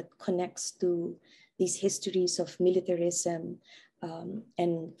figure that connects to these histories of militarism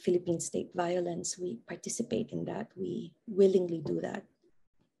and Philippine state violence. We participate in that. We willingly do that.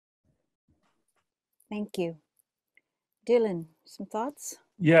 Thank you. Dylan, some thoughts?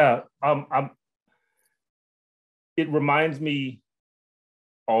 Yeah, it reminds me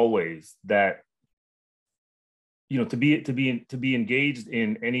always that to be engaged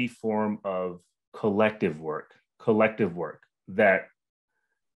in any form of collective work that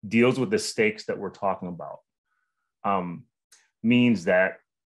deals with the stakes that we're talking about, means that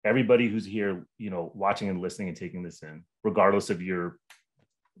everybody who's here, watching and listening and taking this in, regardless of your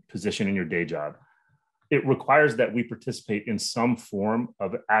position in your day job, it requires that we participate in some form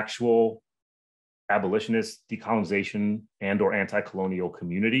of actual abolitionist, decolonization, and or anti-colonial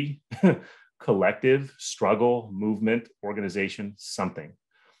community, collective, struggle, movement, organization, something.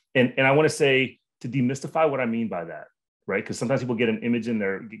 And I want to say, to demystify what I mean by that, right? Because sometimes people get an image in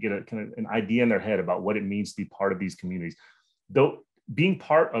their, get a kind of an idea in their head about what it means to be part of these communities. Though being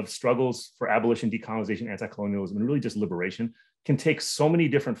part of struggles for abolition, decolonization, anti-colonialism, and really just liberation can take so many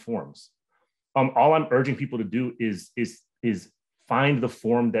different forms. All I'm urging people to do is find the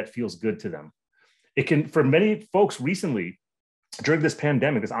form that feels good to them. It can, for many folks recently, during this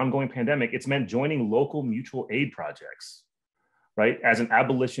pandemic, this ongoing pandemic, it's meant joining local mutual aid projects, right? As an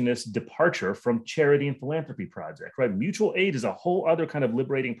abolitionist departure from charity and philanthropy project, right? Mutual aid is a whole other kind of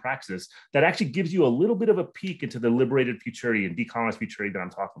liberating praxis that actually gives you a little bit of a peek into the liberated futurity and decolonized futurity that I'm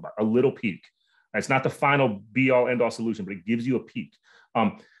talking about, a little peek. It's not the final be all end all solution, but it gives you a peek.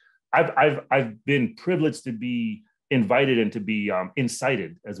 I've been privileged to be invited and to be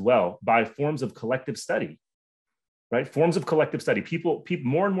incited as well by forms of collective study, right? Forms of collective study. People,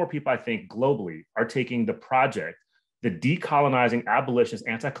 more and more people, I think, globally are taking the project, the decolonizing, abolitionist,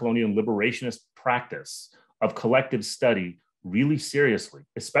 anti-colonial, and liberationist practice of collective study really seriously,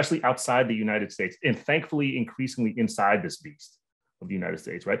 especially outside the United States, and thankfully increasingly inside this beast of the United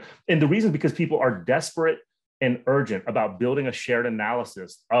States, right? And the reason, because people are desperate and urgent about building a shared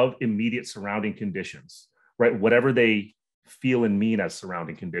analysis of immediate surrounding conditions, right? Whatever they feel and mean as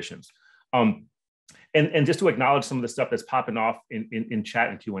surrounding conditions. And just to acknowledge some of the stuff that's popping off in chat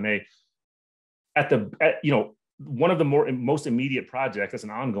and Q&A, one of the most immediate projects, that's an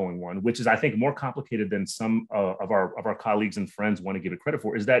ongoing one, which is, I think, more complicated than some of our colleagues and friends want to give it credit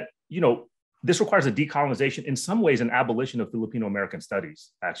for, is that, this requires a decolonization, in some ways, an abolition of Filipino American studies,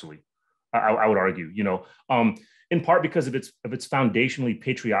 actually. I would argue, in part because of its foundationally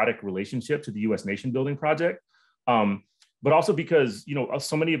patriotic relationship to the U.S. nation building project, but also because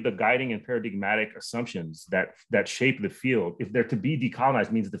so many of the guiding and paradigmatic assumptions that shape the field, if they're to be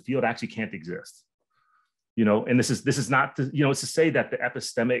decolonized, means the field actually can't exist. And this is not to, it's to say that the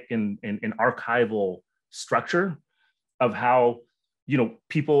epistemic and archival structure of how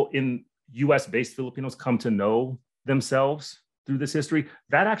people in U.S.-based Filipinos come to know themselves through this history,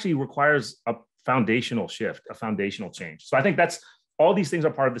 that actually requires a foundational shift, a foundational change. So I think that's, all these things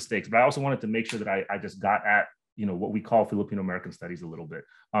are part of the stakes, but I also wanted to make sure that I just got at, what we call Filipino American studies a little bit.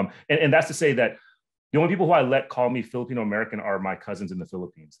 And that's to say that the only people who I let call me Filipino American are my cousins in the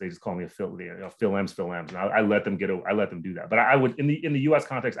Philippines. They just call me a Phil-Ems, and I let them do that. But I would, in the U.S.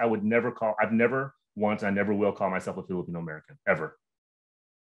 context, I've never once, I never will call myself a Filipino American, ever.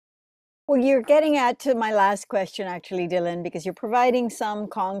 Well, you're getting to my last question, actually, Dylan, because you're providing some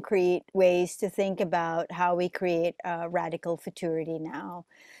concrete ways to think about how we create radical futurity now.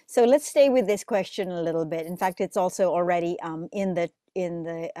 So let's stay with this question a little bit. In fact, it's also already in the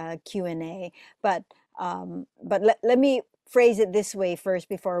Q&A. But let me phrase it this way first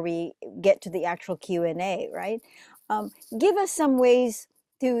before we get to the actual Q&A, right? Give us some ways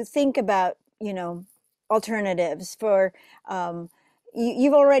to think about, alternatives for,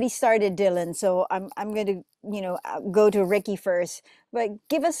 you've already started, Dylan, so I'm going to, go to Ricky first, but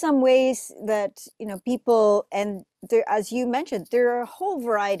give us some ways that, people, and there, as you mentioned, there are a whole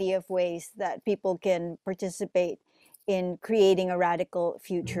variety of ways that people can participate in creating a radical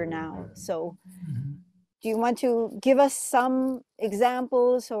future now. So do you want to give us some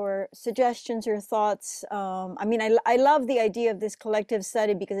examples or suggestions or thoughts? I love the idea of this collective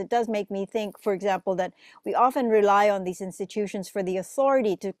study because it does make me think, for example, that we often rely on these institutions for the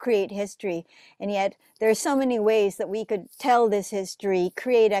authority to create history. And yet there are so many ways that we could tell this history,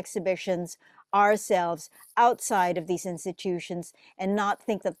 create exhibitions ourselves outside of these institutions, and not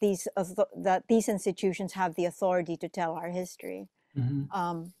think that these institutions have the authority to tell our history.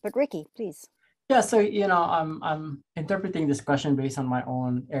 But Ricky, please. Yeah, so I'm interpreting this question based on my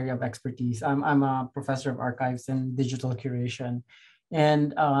own area of expertise. I'm a professor of archives and digital curation,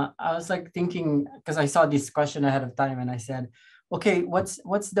 and I was like thinking, because I saw this question ahead of time, and I said, okay,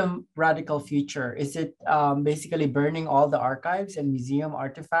 what's the radical future? Is it basically burning all the archives and museum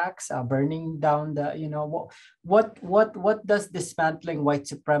artifacts, burning down the what does dismantling white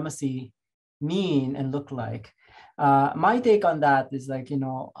supremacy mean and look like? My take on that is like,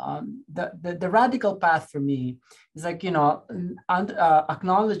 the radical path for me is like,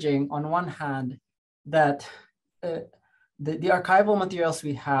 acknowledging on one hand that the archival materials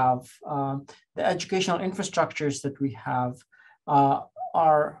we have, the educational infrastructures that we have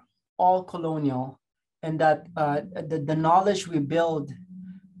are all colonial, and that the knowledge we build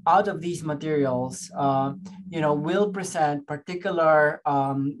out of these materials, will present particular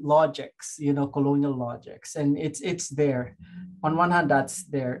logics, colonial logics, and it's there. On one hand, that's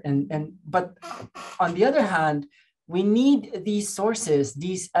there, but on the other hand, we need these sources,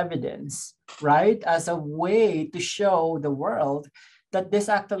 these evidence, right, as a way to show the world that this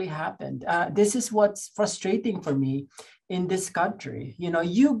actually happened. This is what's frustrating for me in this country.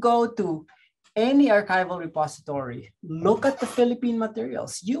 You go to any archival repository, look at the Philippine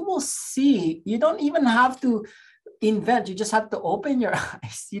materials, you will see, you don't even have to invent, you just have to open your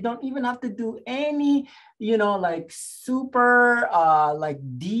eyes. You don't even have to do any, like super, like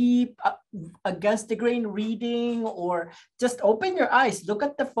deep, against the grain reading, or just open your eyes, look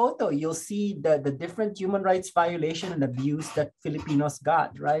at the photo, you'll see the different human rights violation and abuse that Filipinos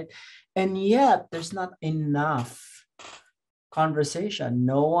got, right? And yet there's not enough conversation.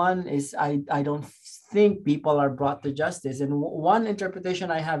 No one is, I don't think people are brought to justice. And one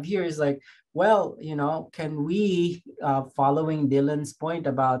interpretation I have here is like, well, can we, following Dylan's point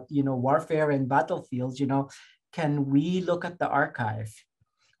about, warfare and battlefields, can we look at the archive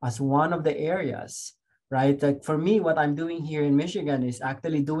as one of the areas, right? Like for me, what I'm doing here in Michigan is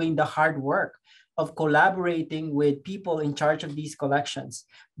actually doing the hard work of collaborating with people in charge of these collections,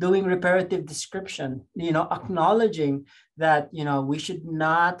 doing reparative description, acknowledging that, we should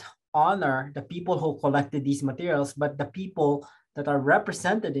not honor the people who collected these materials, but the people that are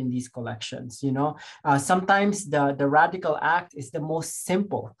represented in these collections. Sometimes the radical act is the most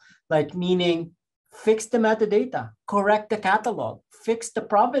simple, like meaning fix the metadata, correct the catalog, fix the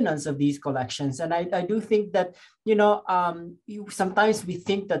provenance of these collections. And I do think that, sometimes we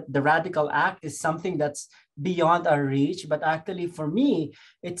think that the radical act is something that's beyond our reach, but actually for me,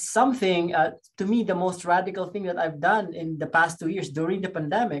 it's something, to me, the most radical thing that I've done in the past 2 years during the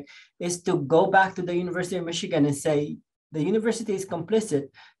pandemic is to go back to the University of Michigan and say, the university is complicit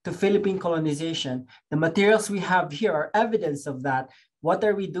to Philippine colonization. The materials we have here are evidence of that. What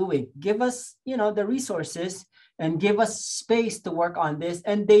are we doing? Give us, the resources and give us space to work on this.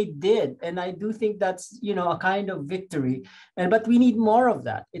 And they did. And I do think that's, a kind of victory. But we need more of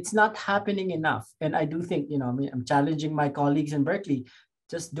that. It's not happening enough. And I do think, I'm challenging my colleagues in Berkeley,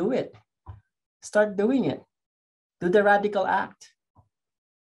 just do it. Start doing it. Do the radical act.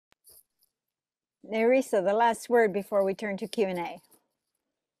 Nerissa, the last word before we turn to Q&A.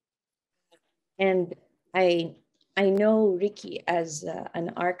 And I know Ricky as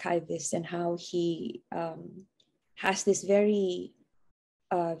an archivist and how he has this very,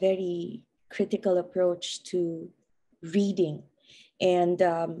 very critical approach to reading. And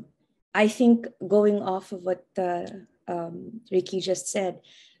I think going off of what Ricky just said,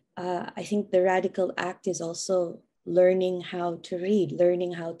 I think the radical act is also learning how to read,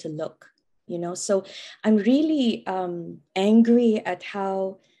 learning how to look. So I'm really angry at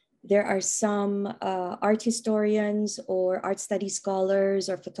how there are some art historians or art study scholars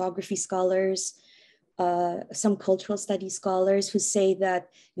or photography scholars, some cultural studies scholars who say that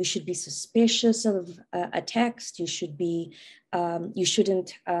you should be suspicious of a text, you shouldn't,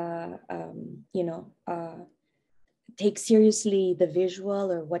 take seriously the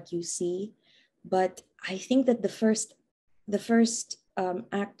visual or what you see, but I think that the first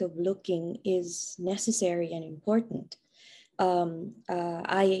act of looking is necessary and important.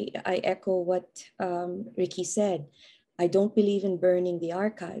 I echo what Ricky said. I don't believe in burning the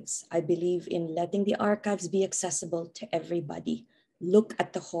archives. I believe in letting the archives be accessible to everybody. Look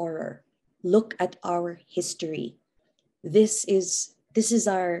at the horror. Look at our history. This is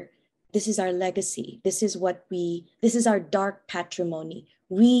our legacy. This is our dark patrimony.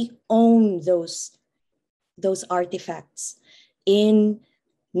 We own those artifacts in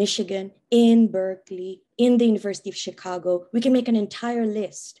Michigan, in Berkeley, in the University of Chicago. We can make an entire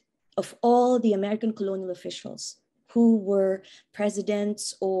list of all the American colonial officials who were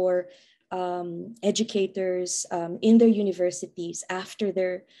presidents or educators in their universities after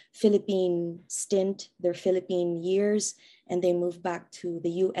their Philippine stint, their Philippine years, and they moved back to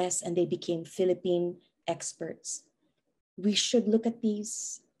the US and they became Philippine experts. We should look at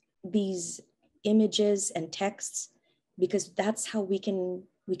these images and texts because that's how we can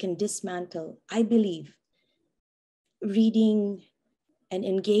dismantle. I believe reading and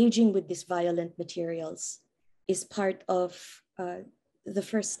engaging with these violent materials is part of the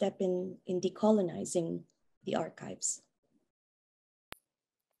first step in decolonizing the archives.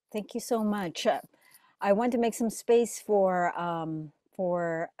 Thank you so much. I want to make some space for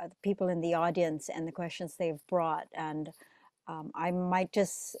the people in the audience and the questions they've brought. And I might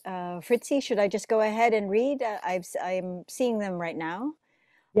just, Fritzi, should I just go ahead and read? I'm seeing them right now.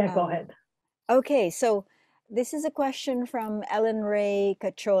 Yeah, go ahead. Okay, so this is a question from Ellen Ray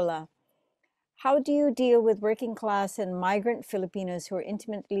Cachola. How do you deal with working class and migrant Filipinos who are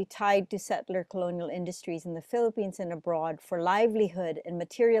intimately tied to settler colonial industries in the Philippines and abroad for livelihood and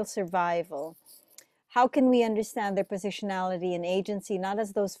material survival? How can we understand their positionality and agency, not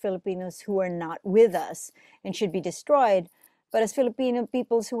as those Filipinos who are not with us and should be destroyed, but as Filipino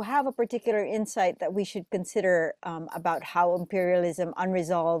peoples who have a particular insight that we should consider about how imperialism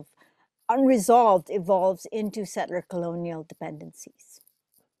unresolved evolves into settler colonial dependencies?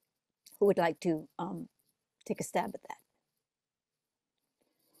 Who would like to take a stab at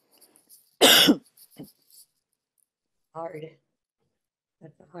that? Hard.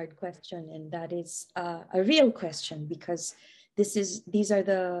 That's a hard question, and that is a real question because these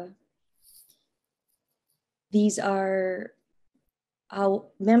are our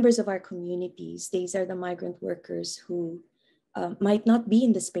members of our communities. These are the migrant workers who might not be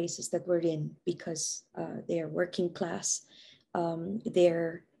in the spaces that we're in because they are working class.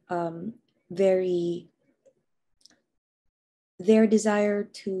 Their desire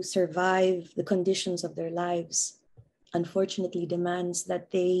to survive the conditions of their lives unfortunately demands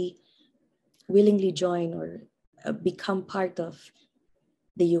that they willingly join or become part of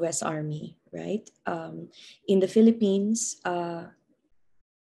the US Army, right? In the Philippines, to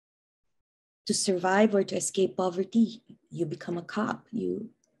survive or to escape poverty, you become a cop, you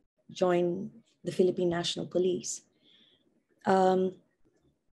join the Philippine National Police.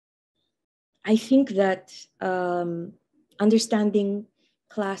 I think that understanding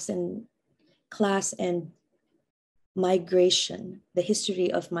class and migration, the history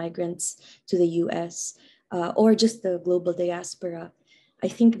of migrants to the US, or just the global diaspora, I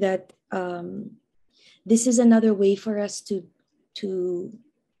think that this is another way for us to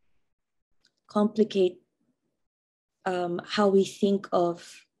complicate how we think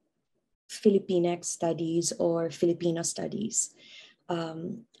of Filipinx studies or Filipino studies.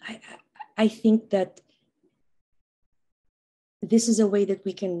 I think that this is a way that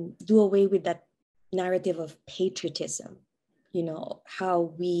we can do away with that narrative of patriotism, you know,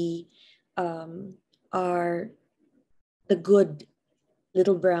 how we are the good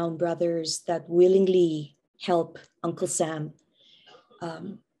little brown brothers that willingly help Uncle Sam.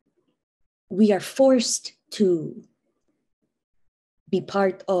 We are forced to be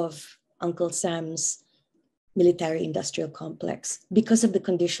part of Uncle Sam's military-industrial complex because of the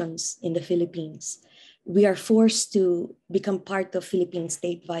conditions in the Philippines. We are forced to become part of Philippine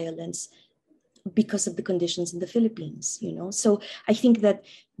state violence because of the conditions in the Philippines, you know? So I think that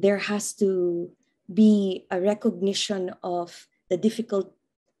there has to be a recognition of the difficult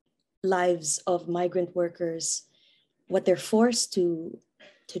lives of migrant workers, what they're forced to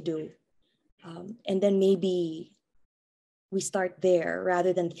do. And then maybe we start there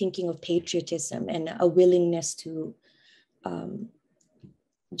rather than thinking of patriotism and a willingness to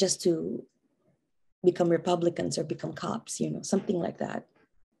just to become Republicans or become cops, you know, something like that.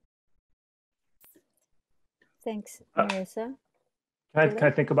 Thanks, Nerissa. Can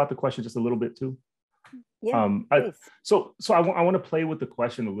I think about the question just a little bit too? Yeah, please. So I want to play with the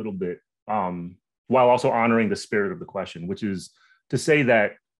question a little bit. while also honoring the spirit of the question, which is to say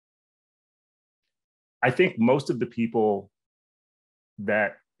that I think most of the people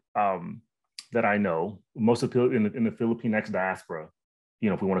that that I know, most of the people in the Filipinx diaspora, you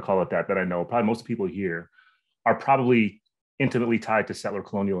know, if we want to call it that, that I know, probably most people here are probably intimately tied to settler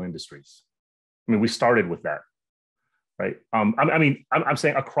colonial industries. I mean, we started with that, right? I'm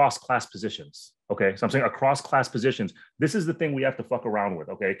saying across class positions, okay? So I'm saying across class positions, this is the thing we have to fuck around with,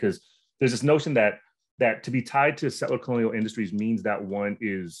 okay? Because there's this notion that to be tied to settler colonial industries means that one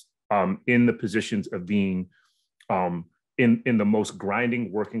is in the positions of being in the most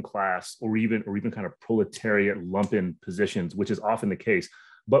grinding working class or even kind of proletariat lumpen positions, which is often the case.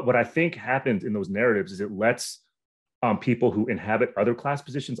 But what I think happens in those narratives is it lets people who inhabit other class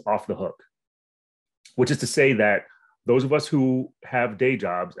positions off the hook, which is to say that those of us who have day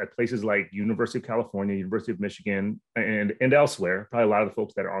jobs at places like University of California, University of Michigan, and elsewhere, probably a lot of the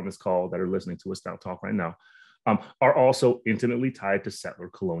folks that are on this call that are listening to us now talk right now, are also intimately tied to settler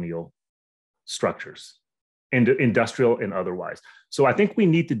colonial structures, industrial and otherwise. So I think we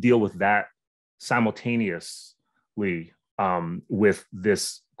need to deal with that simultaneously with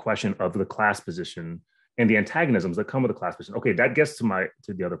this question of the class position and the antagonisms that come with the class position. Okay, that gets to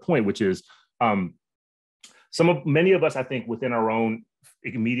the other point, which is many of us, I think, within our own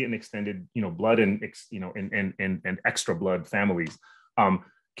immediate and extended, blood and and extra blood families,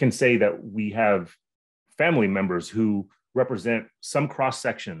 can say that we have family members who represent some cross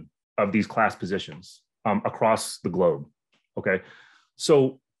section of these class positions across the globe. Okay,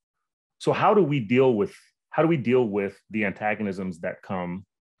 so how do we deal with the antagonisms that come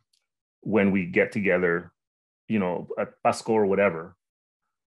when we get together, at Pasco or whatever,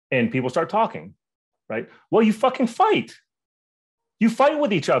 and people start talking, right? Well, you fucking fight. You fight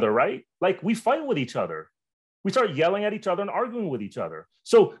with each other, right? Like we fight with each other. We start yelling at each other and arguing with each other.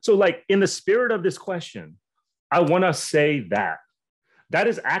 So like in the spirit of this question, I want to say that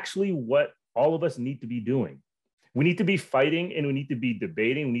is actually what all of us need to be doing. We need to be fighting and we need to be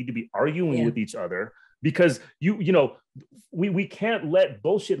debating. We need to be arguing with each other because we can't let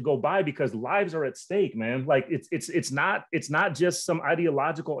bullshit go by because lives are at stake, man. Like it's not just some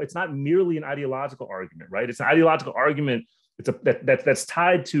ideological. It's not merely an ideological argument, right? It's an ideological argument. That's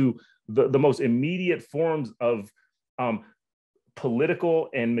tied to the most immediate forms of political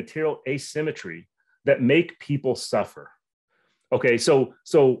and material asymmetry that make people suffer. Okay, so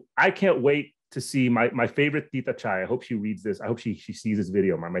I can't wait to see my favorite Tita Chai. I hope she reads this. I hope she sees this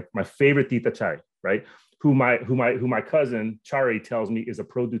video. My favorite Tita Chai, right? Who my cousin Chari tells me is a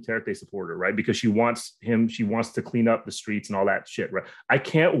pro Duterte supporter, right? Because she wants to clean up the streets and all that shit, right? I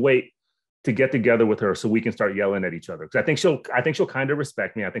can't wait to get together with her so we can start yelling at each other. Because I think she'll kind of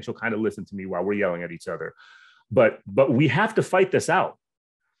respect me. I think she'll kind of listen to me while we're yelling at each other. But we have to fight this out,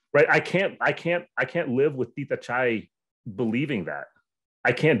 right? I can't live with Tita Chai believing that.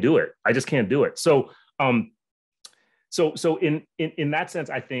 I can't do it. I just can't do it. So in that sense,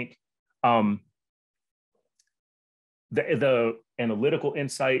 I think the analytical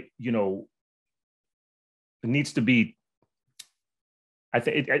insight, needs to be, I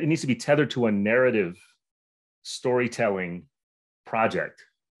think it needs to be tethered to a narrative storytelling project,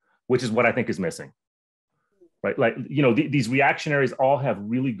 which is what I think is missing, right? Like, these reactionaries all have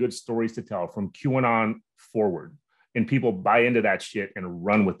really good stories to tell from QAnon forward, and people buy into that shit and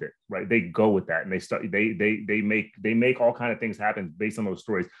run with it, right? They go with that and they make all kinds of things happen based on those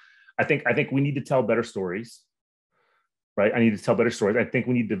stories. I think we need to tell better stories, right? I need to tell better stories. I think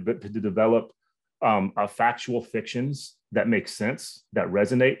we need to develop factual fictions that make sense, that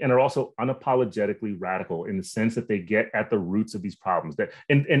resonate, and are also unapologetically radical in the sense that they get at the roots of these problems.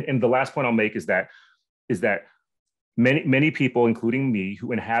 And the last point I'll make is that many people, including me,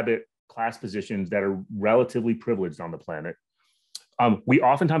 who inhabit class positions that are relatively privileged on the planet, we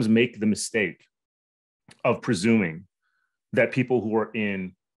oftentimes make the mistake of presuming that people who are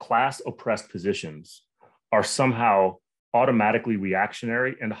in class oppressed positions are somehow automatically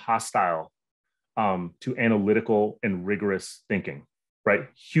reactionary and hostile to analytical and rigorous thinking, right?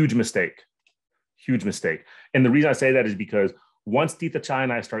 Huge mistake. And the reason I say that is because once Tita Chai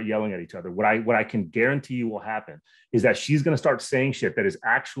and I start yelling at each other, what I can guarantee you will happen is that she's going to start saying shit that is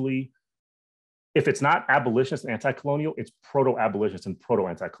actually, if it's not abolitionist and anti-colonial, it's proto-abolitionist and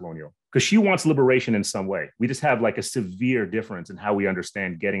proto-anti-colonial, because she wants liberation in some way. We just have like a severe difference in how we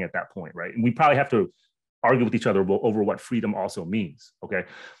understand getting at that point, right? And we probably have to argue with each other over what freedom also means, okay?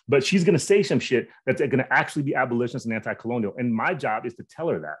 But she's going to say some shit that's going to actually be abolitionist and anti-colonial, and my job is to tell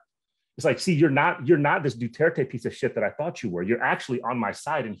her that. It's like, see, you're not this Duterte piece of shit that I thought you were. You're actually on my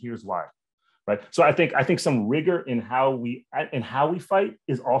side, and here's why, right? So I think some rigor in how we fight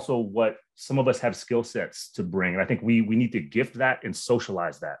is also what some of us have skill sets to bring. And I think we need to gift that and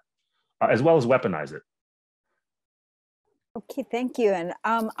socialize that, as well as weaponize it. Okay, thank you. And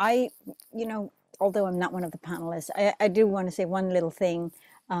although I'm not one of the panelists, I do want to say one little thing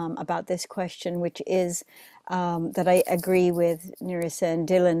about this question, which is that I agree with Nerissa and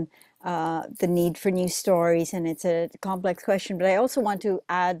Dylan, the need for new stories, and it's a complex question. But I also want to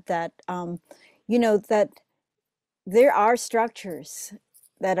add that, that there are structures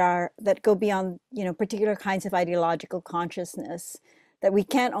that go beyond, particular kinds of ideological consciousness, that we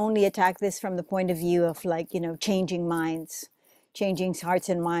can't only attack this from the point of view of changing minds, changing hearts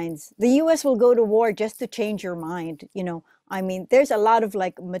and minds. The US will go to war just to change your mind. There's a lot of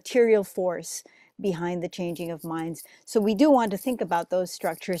material force behind the changing of minds. So we do want to think about those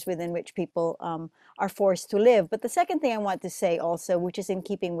structures within which people are forced to live. But the second thing I want to say also, which is in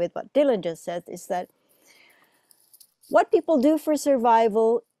keeping with what Dylan just said, is that what people do for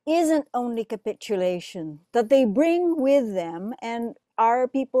survival isn't only capitulation, that they bring with them, and our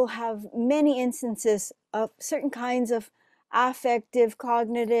people have many instances of certain kinds of affective,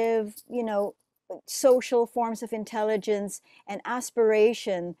 cognitive, social forms of intelligence and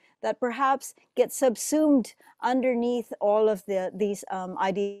aspiration that perhaps get subsumed underneath all of these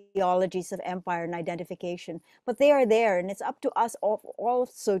ideologies of empire and identification. But they are there, and it's up to us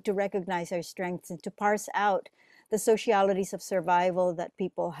also to recognize our strengths and to parse out the socialities of survival that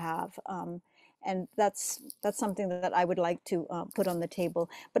people have. And that's something that I would like to put on the table.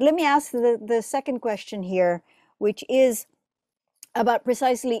 But let me ask the second question here, which is about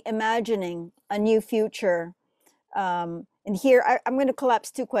precisely imagining a new future. And here I'm going to collapse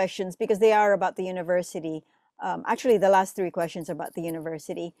two questions because they are about the university. Actually, the last three questions are about the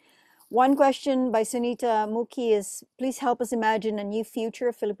university. One question by Sunita Mukhi is, please help us imagine a new future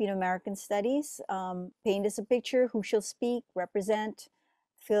of Filipino American Studies. Paint us a picture, who shall speak, represent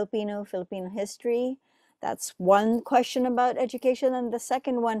Filipino history. That's one question about education. And the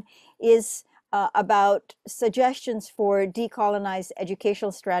second one is about suggestions for decolonized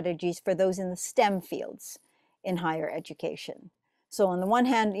educational strategies for those in the STEM fields in higher education. So on the one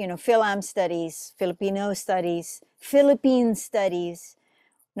hand, Phil-Am studies, Filipino studies, Philippine studies.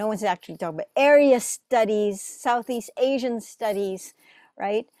 No one's actually talking about area studies, Southeast Asian studies,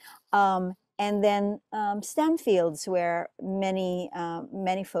 right? And then STEM fields where many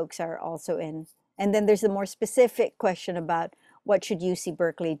folks are also in. And then there's a more specific question about what should UC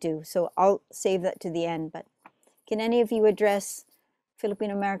Berkeley do? So I'll save that to the end, but can any of you address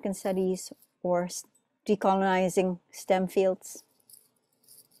Filipino American Studies or decolonizing STEM fields?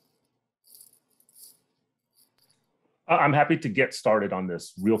 I'm happy to get started on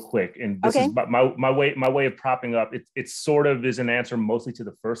this real quick. And this is my way of propping up. It sort of is an answer mostly to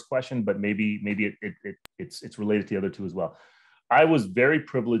the first question, but maybe it's related to the other two as well. I was very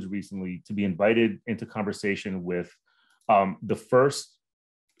privileged recently to be invited into conversation with the first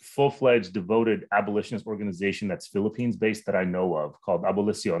full-fledged devoted abolitionist organization that's Philippines-based that I know of, called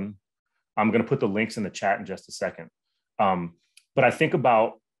Abolición. I'm going to put the links in the chat in just a second. But I think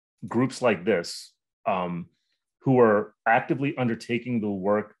about groups like this, who are actively undertaking the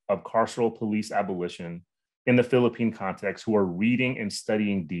work of carceral police abolition in the Philippine context, who are reading and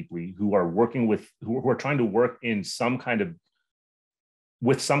studying deeply, who are working with, who are trying to work in some kind of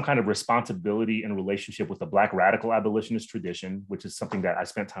responsibility and relationship with the Black radical abolitionist tradition, which is something that I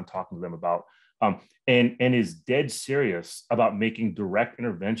spent time talking to them about, and is dead serious about making direct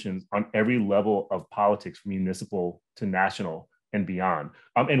interventions on every level of politics, from municipal to national and beyond,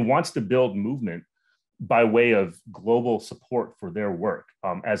 and wants to build movement by way of global support for their work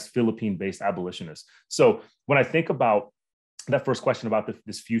as Philippine-based abolitionists. So when I think about that first question about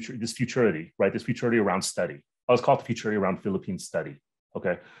this futurity, right? This futurity around study. I was called the futurity around Philippine study.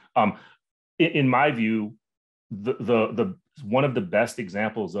 Okay. In my view, the one of the best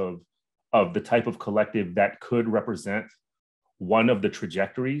examples of the type of collective that could represent one of the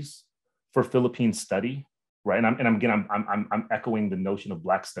trajectories for Philippine study, right? And I'm echoing the notion of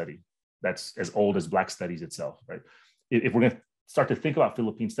Black study that's as old as Black studies itself, right? If we're going to start to think about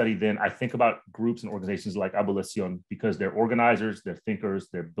Philippine study, then I think about groups and organizations like Abolición, because they're organizers, they're thinkers,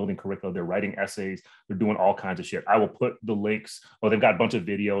 they're building curricula, they're writing essays, they're doing all kinds of shit. I will put the links, or they've got a bunch of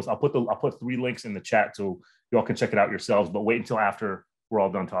videos. I'll put 3 links in the chat so you all can check it out yourselves, but wait until after we're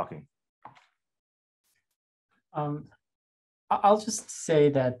all done talking. I'll just say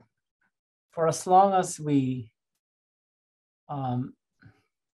that for as long as we, I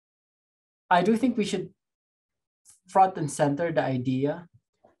do think we should front and center the idea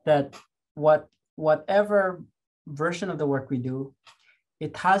that whatever version of the work we do,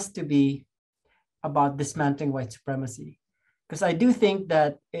 it has to be about dismantling white supremacy. Because I do think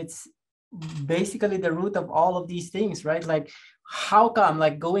that it's basically the root of all of these things, right? Like, how come,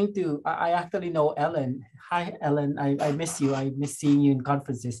 like going to, I actually know Ellen. Hi, Ellen, I miss you. I miss seeing you in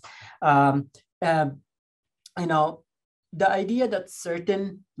conferences. You know, the idea that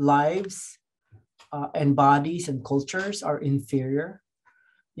certain lives and bodies and cultures are inferior,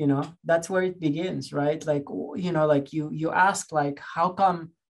 you know, that's where it begins, right? Like, you know, like you ask, like, how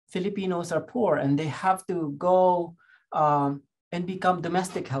come Filipinos are poor and they have to go and become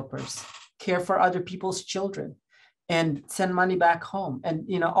domestic helpers, care for other people's children, and send money back home, and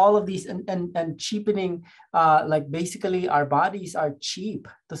you know, all of these, and cheapening, like basically our bodies are cheap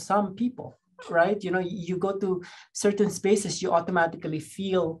to some people, right? You know, you go to certain spaces, you automatically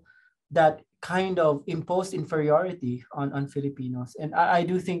feel that kind of imposed inferiority on Filipinos. And I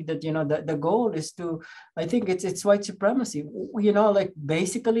do think that, you know, the goal is to, I think it's white supremacy, you know, like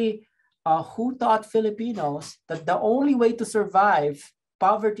basically who taught Filipinos that the only way to survive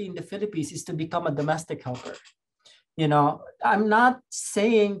poverty in the Philippines is to become a domestic helper? You know, I'm not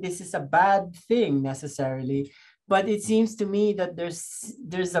saying this is a bad thing necessarily, but it seems to me that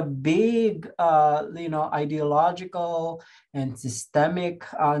there's a big, you know, ideological and systemic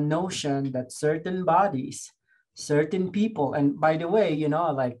notion that certain bodies, certain people, and by the way, you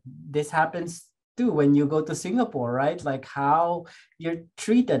know, like this happens too when you go to Singapore, right? Like how you're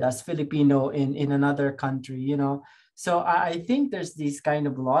treated as Filipino in another country, you know. So I think there's this kind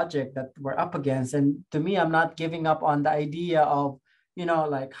of logic that we're up against. And to me, I'm not giving up on the idea of, you know,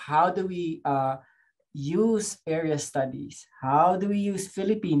 like how do we use area studies? How do we use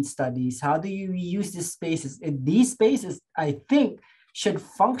Philippine studies? How do you use these spaces? And these spaces, I think, should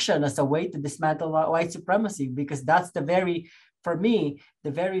function as a way to dismantle white supremacy, because that's the very, for me, the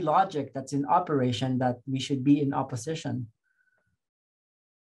very logic that's in operation, that we should be in opposition.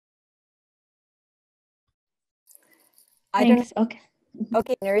 Thanks. Okay.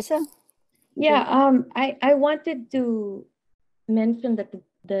 Okay, Nerissa? Yeah, I wanted to mention that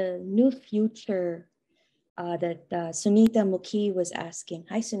the new future that Sunita Mukhi was asking.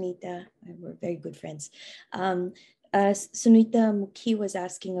 Hi, Sunita. We're very good friends. Sunita Mukhi was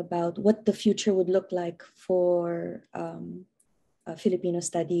asking about what the future would look like for Filipino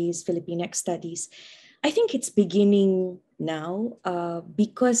studies, Filipinx studies. I think it's beginning now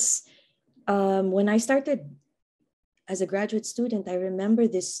because when I started as a graduate student, I remember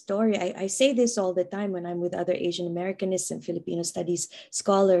this story. I say this all the time when I'm with other Asian Americanists and Filipino studies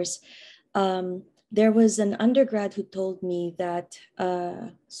scholars. There was an undergrad who told me that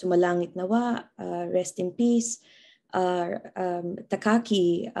sumalangit nawa, rest in peace, Ronald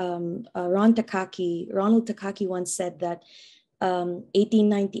Takaki once said that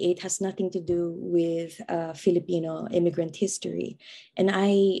 1898 has nothing to do with Filipino immigrant history. And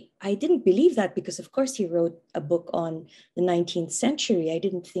I didn't believe that, because of course he wrote a book on the 19th century. I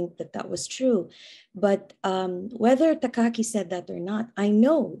didn't think that that was true. But whether Takaki said that or not, I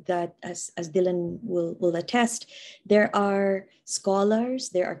know that, as Dylan will attest, there are scholars,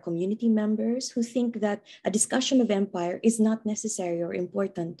 there are community members who think that a discussion of empire is not necessary or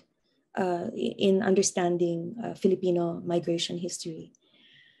important in understanding Filipino migration history.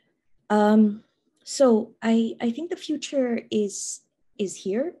 So I think the future is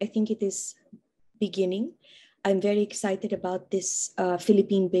here. I think it is beginning. I'm very excited about this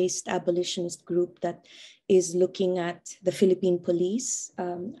Philippine-based abolitionist group that is looking at the Philippine police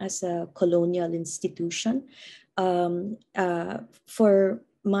as a colonial institution. For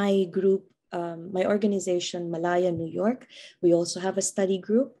my group, my organization, Malaya, New York, we also have a study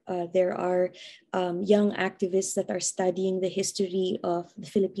group. There are young activists that are studying the history of the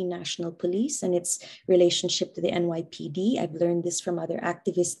Philippine National Police and its relationship to the NYPD. I've learned this from other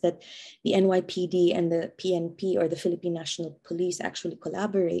activists that the NYPD and the PNP, or the Philippine National Police, actually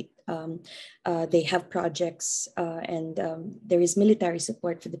collaborate. They have projects and there is military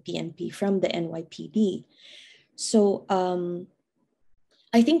support for the PNP from the NYPD. So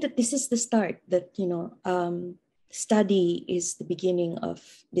I think that this is the start, that, you know, study is the beginning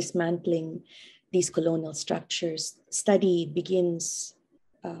of dismantling these colonial structures. Study begins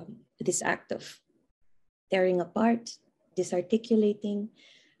this act of tearing apart, disarticulating,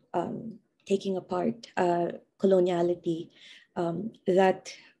 taking apart coloniality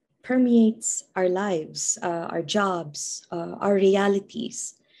that permeates our lives, our jobs, our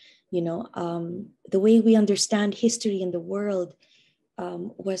realities. You know, the way we understand history in the world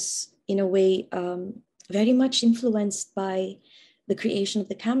was, in a way, very much influenced by the creation of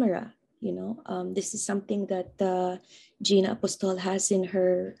the camera. You know, this is something that Gina Apostol has in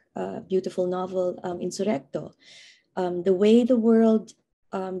her beautiful novel, Insurrecto. The way the world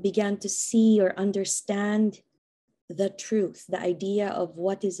began to see or understand the truth, the idea of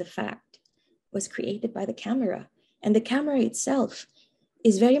what is a fact, was created by the camera. And the camera itself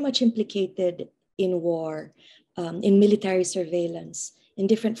is very much implicated in war, in military surveillance, in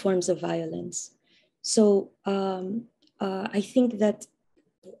different forms of violence. So I think that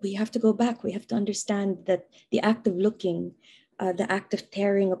we have to go back. We have to understand that the act of looking, the act of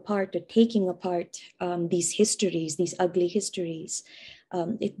tearing apart or taking apart these histories, these ugly histories,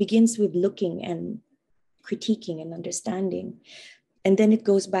 it begins with looking and critiquing and understanding. And then it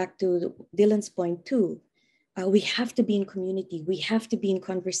goes back to Dylan's point too. We have to be in community. We have to be in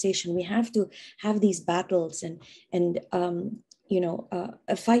conversation. We have to have these battles and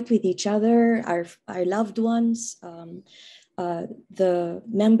a fight with each other, our loved ones, the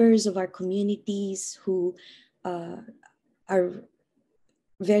members of our communities who are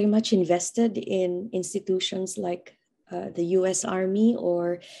very much invested in institutions like the US Army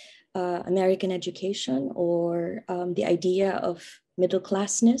or American education, or the idea of middle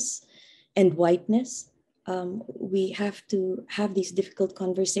classness and whiteness. We have to have these difficult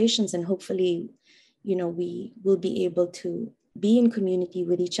conversations, and hopefully, we will be able to be in community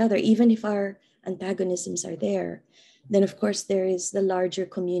with each other, even if our antagonisms are there. Then, of course, there is the larger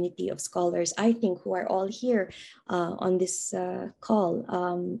community of scholars, I think, who are all here on this call.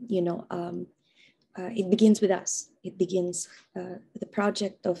 It begins with us. It begins the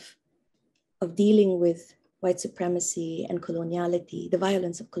project of dealing with white supremacy and coloniality, the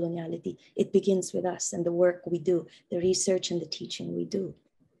violence of coloniality. It begins with us and the work we do, the research and the teaching we do.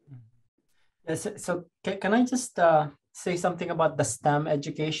 Yes, so can I just say something about the STEM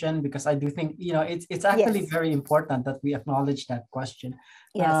education? Because I do think, it's actually very important that we acknowledge that question.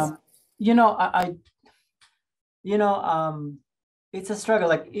 Yes. It's a struggle.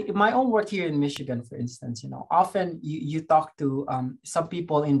 Like in my own work here in Michigan, for instance, often you talk to some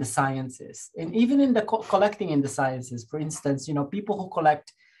people in the sciences, and even in the collecting in the sciences, for instance, people who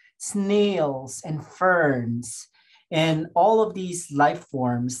collect snails and ferns and all of these life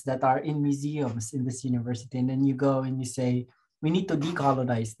forms that are in museums in this university. And then you go and you say, we need to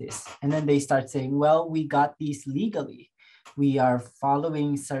decolonize this. And then they start saying, well, we got these legally. We are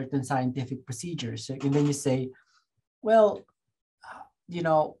following certain scientific procedures. And then you say, well,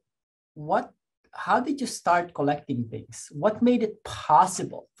 how did you start collecting things? What made it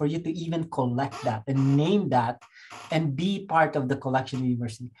possible for you to even collect that and name that and be part of the collection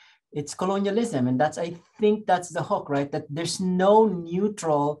university? It's colonialism. And I think that's the hook, right? That there's no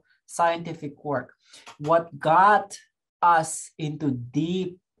neutral scientific work. What got us into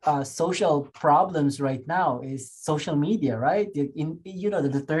deep social problems right now is social media, right? The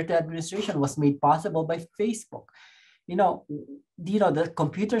Duterte administration was made possible by Facebook. The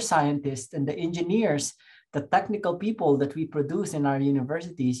computer scientists and the engineers, the technical people that we produce in our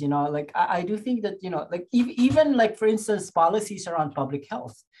universities, I do think that, even for instance, policies around public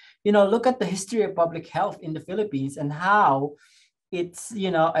health, look at the history of public health in the Philippines and how it's,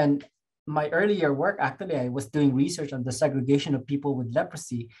 and my earlier work, actually, I was doing research on the segregation of people with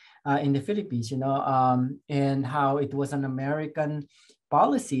leprosy in the Philippines, and how it was an American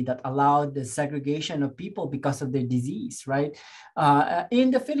policy that allowed the segregation of people because of their disease, right?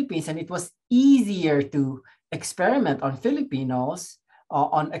 In the Philippines, and it was easier to experiment on Filipinos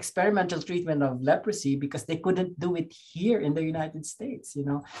on experimental treatment of leprosy because they couldn't do it here in the United States,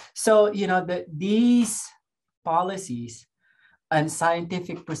 So, these policies and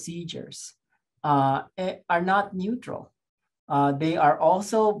scientific procedures are not neutral. They are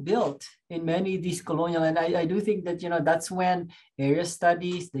also built in many of these colonial, and I do think that, that's when area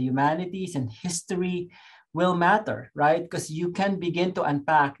studies, the humanities, and history will matter, right? Because you can begin to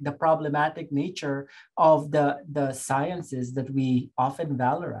unpack the problematic nature of the sciences that we often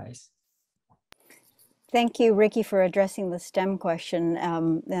valorize. Thank you, Ricky, for addressing the STEM question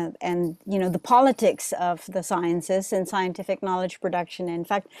and the politics of the sciences and scientific knowledge production. In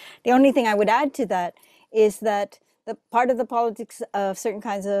fact, the only thing I would add to that is that the part of the politics of certain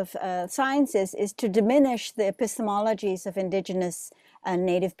kinds of sciences is to diminish the epistemologies of indigenous and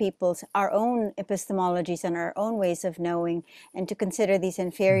native peoples, our own epistemologies and our own ways of knowing, and to consider these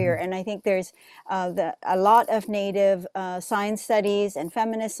inferior. And I think there's a lot of native science studies and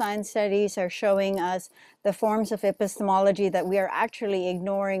feminist science studies are showing us the forms of epistemology that we are actually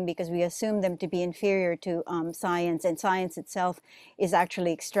ignoring because we assume them to be inferior to science, and science itself is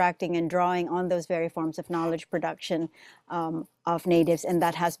actually extracting and drawing on those very forms of knowledge production of natives, and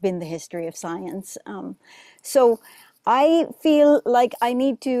that has been the history of science. So I feel like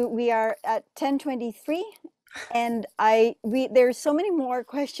we are at 10:23. And there's so many more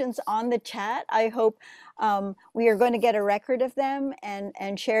questions on the chat. I hope we are going to get a record of them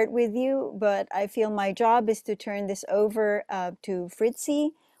and share it with you. But I feel my job is to turn this over to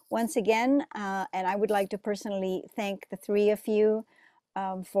Fritzi once again. And I would like to personally thank the three of you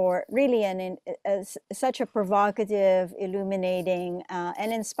for really such a provocative, illuminating,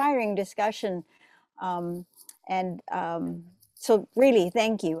 and inspiring discussion. So really,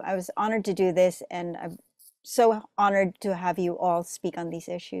 thank you. I was honored to do this, and I'm so honored to have you all speak on these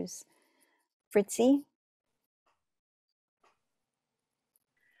issues. Fritzi?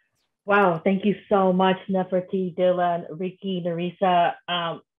 Wow, thank you so much, Neferti, Dylan, Ricky, Nerissa.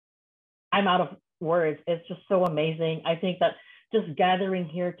 I'm out of words. It's just so amazing. I think that just gathering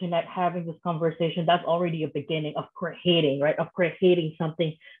here tonight, having this conversation, that's already a beginning of creating, right? Of creating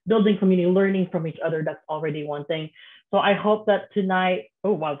something, building community, learning from each other. That's already one thing. So I hope that tonight,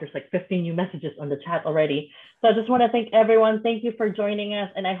 oh wow, there's like 15 new messages on the chat already. So I just want to thank everyone. Thank you for joining us.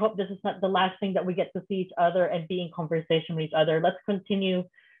 And I hope this is not the last thing that we get to see each other and be in conversation with each other. Let's continue,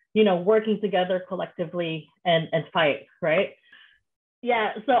 working together collectively and fight, right?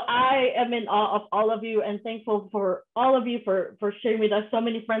 Yeah, so I am in awe of all of you and thankful for all of you for sharing with us. So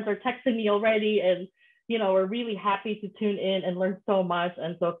many friends are texting me already, and we're really happy to tune in and learn so much.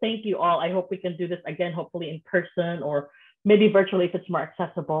 And so thank you all. I hope we can do this again, hopefully in person or maybe virtually if it's more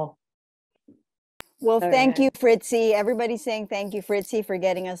accessible. Well, thank you, Fritzi. Everybody's saying thank you, Fritzi, for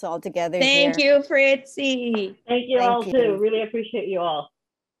getting us all together. Thank you, Fritzi. Thank you all too. Really appreciate you all.